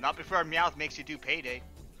 Not before our Meowth makes you do payday.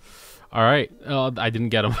 Alright, I didn't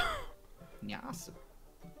get him. Yes.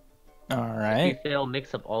 All If right. you fail,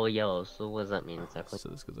 mix up all yellows. So what does that mean exactly? So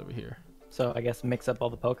this goes over here. So I guess mix up all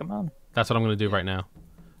the Pokemon. That's what I'm gonna do right now.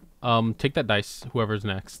 Take that dice, whoever's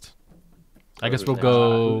next. I guess Whoever's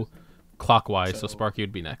we'll next. go clockwise, so So- Sparky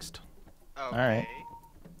would be next. Okay. Alright.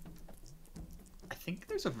 I think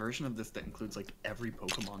there's a version of this that includes like every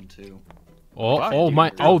Pokemon too. Oh, Fuck, oh dude, my!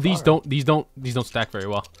 you're Oh, far. these don't stack very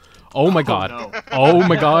well. Oh my god! no. Oh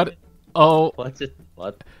my god! Oh, What's it?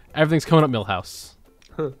 What? everything's coming up Millhouse.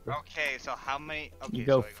 Okay, so how many? Okay, You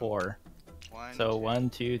go so I 4. One, So two- 1,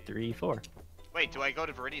 2, 3, 4. Wait, do I go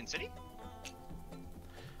to Viridian City?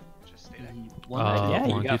 Just stay there. Yeah,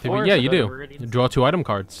 you 1, got 2, 3. 4, Yeah, so you go to do. Viridian You draw 2 item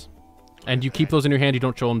cards, and you keep those in your hand. You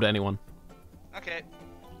don't show them to anyone. Okay.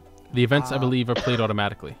 The events, I believe, are played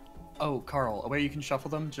automatically. Oh, Carl, a way you can shuffle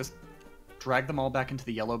them, just drag them all back into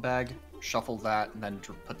the yellow bag, shuffle that, and then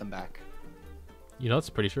put them back. You know, that's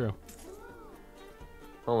pretty true.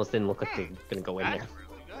 Almost didn't look like they're gonna go in there. That's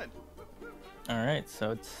really good. All right,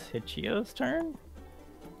 so it's Hitchio's turn.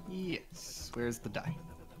 Yes. Where's the die?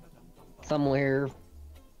 Somewhere.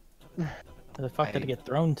 Where the fuck did it get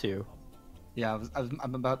thrown to? Yeah,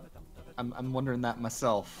 I'm wondering that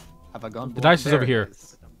myself. Have I gone? The dice is There over it here.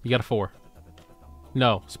 is. You got a 4.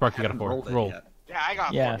 No, Sparky got a Haven't 4. rolled it Roll. yet. Yeah, I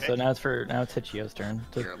got Yeah, 4 so picks. now it's Hitchio's turn.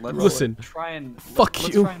 to Here, roll Listen. it. Try and Fuck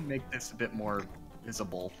let's you. try and make this a bit more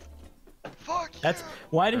visible. Fuck That's you.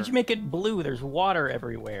 why did you make it blue? There's water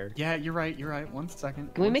everywhere. Yeah, you're right. You're right. 1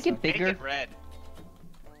 second. Can we one make it second. Make bigger? it red.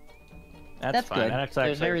 That's fine. good. That's There's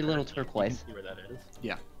actually very good. little You can turquoise. see where that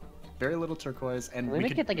is. Very little turquoise, and Can we make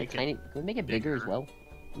could it like a tiny? Can we make it bigger as bigger. well?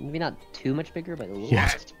 Maybe not too much bigger, but a little.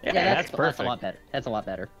 Yes. Yeah, Yeah, that's perfect. That's a lot better. That's a lot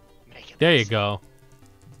better. Make it There you this. go.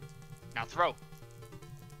 Now throw.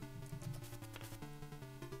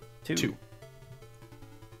 2. 2.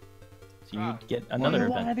 So you get another You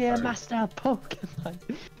want to event. be a card. master of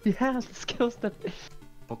Pokemon? You have the skills to.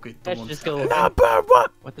 Okay, Let's just go.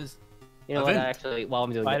 What does You know what? Event. Actually, while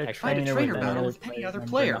I'm doing Fight it, a actually, Fight a Trainer trainer with battle another with any player other member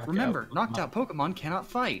player. knocked out Remember, Pokemon. knocked out Pokemon cannot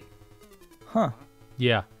fight. Huh.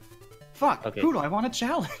 Yeah. Fuck. Okay. Who do I want to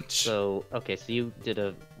challenge? So okay, so you did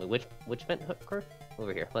a which event hook card?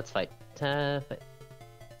 Over here. Let's fight. Fight.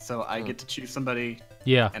 So I get to choose somebody,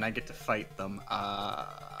 Yeah. and I get to fight them.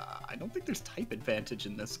 I don't think there's type advantage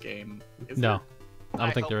in this game. Is No. I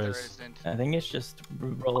don't think hope there is. isn't. I think it's just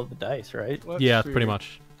roll of the dice, right? there? Yeah, Let's pretty see.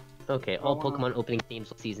 much. Okay, all Oh, wow. Pokemon opening themes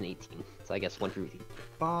of season 18. So I guess 1 through 18.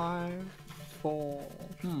 5, 4.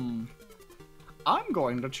 I'm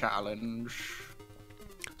going to challenge.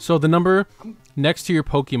 So the number next to your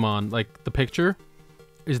Pokemon, like the picture,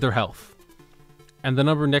 is their health. And the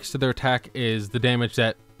number next to their attack is the damage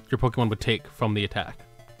that your Pokemon would take from the attack.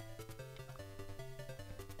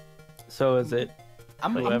 So is it?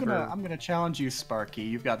 I'm Whoever- gonna challenge you, Sparky.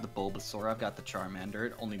 You've got the Bulbasaur. I've got the Charmander.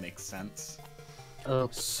 It only makes sense. Oh,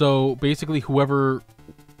 So basically, whoever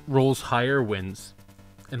rolls higher wins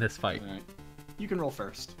in this fight. Alright. You can roll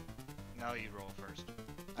first. No, you roll first.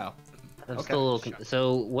 Oh. I'm Okay. still a little.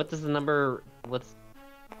 So what does the number? What's?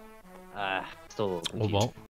 Still a little Oh, confused. well,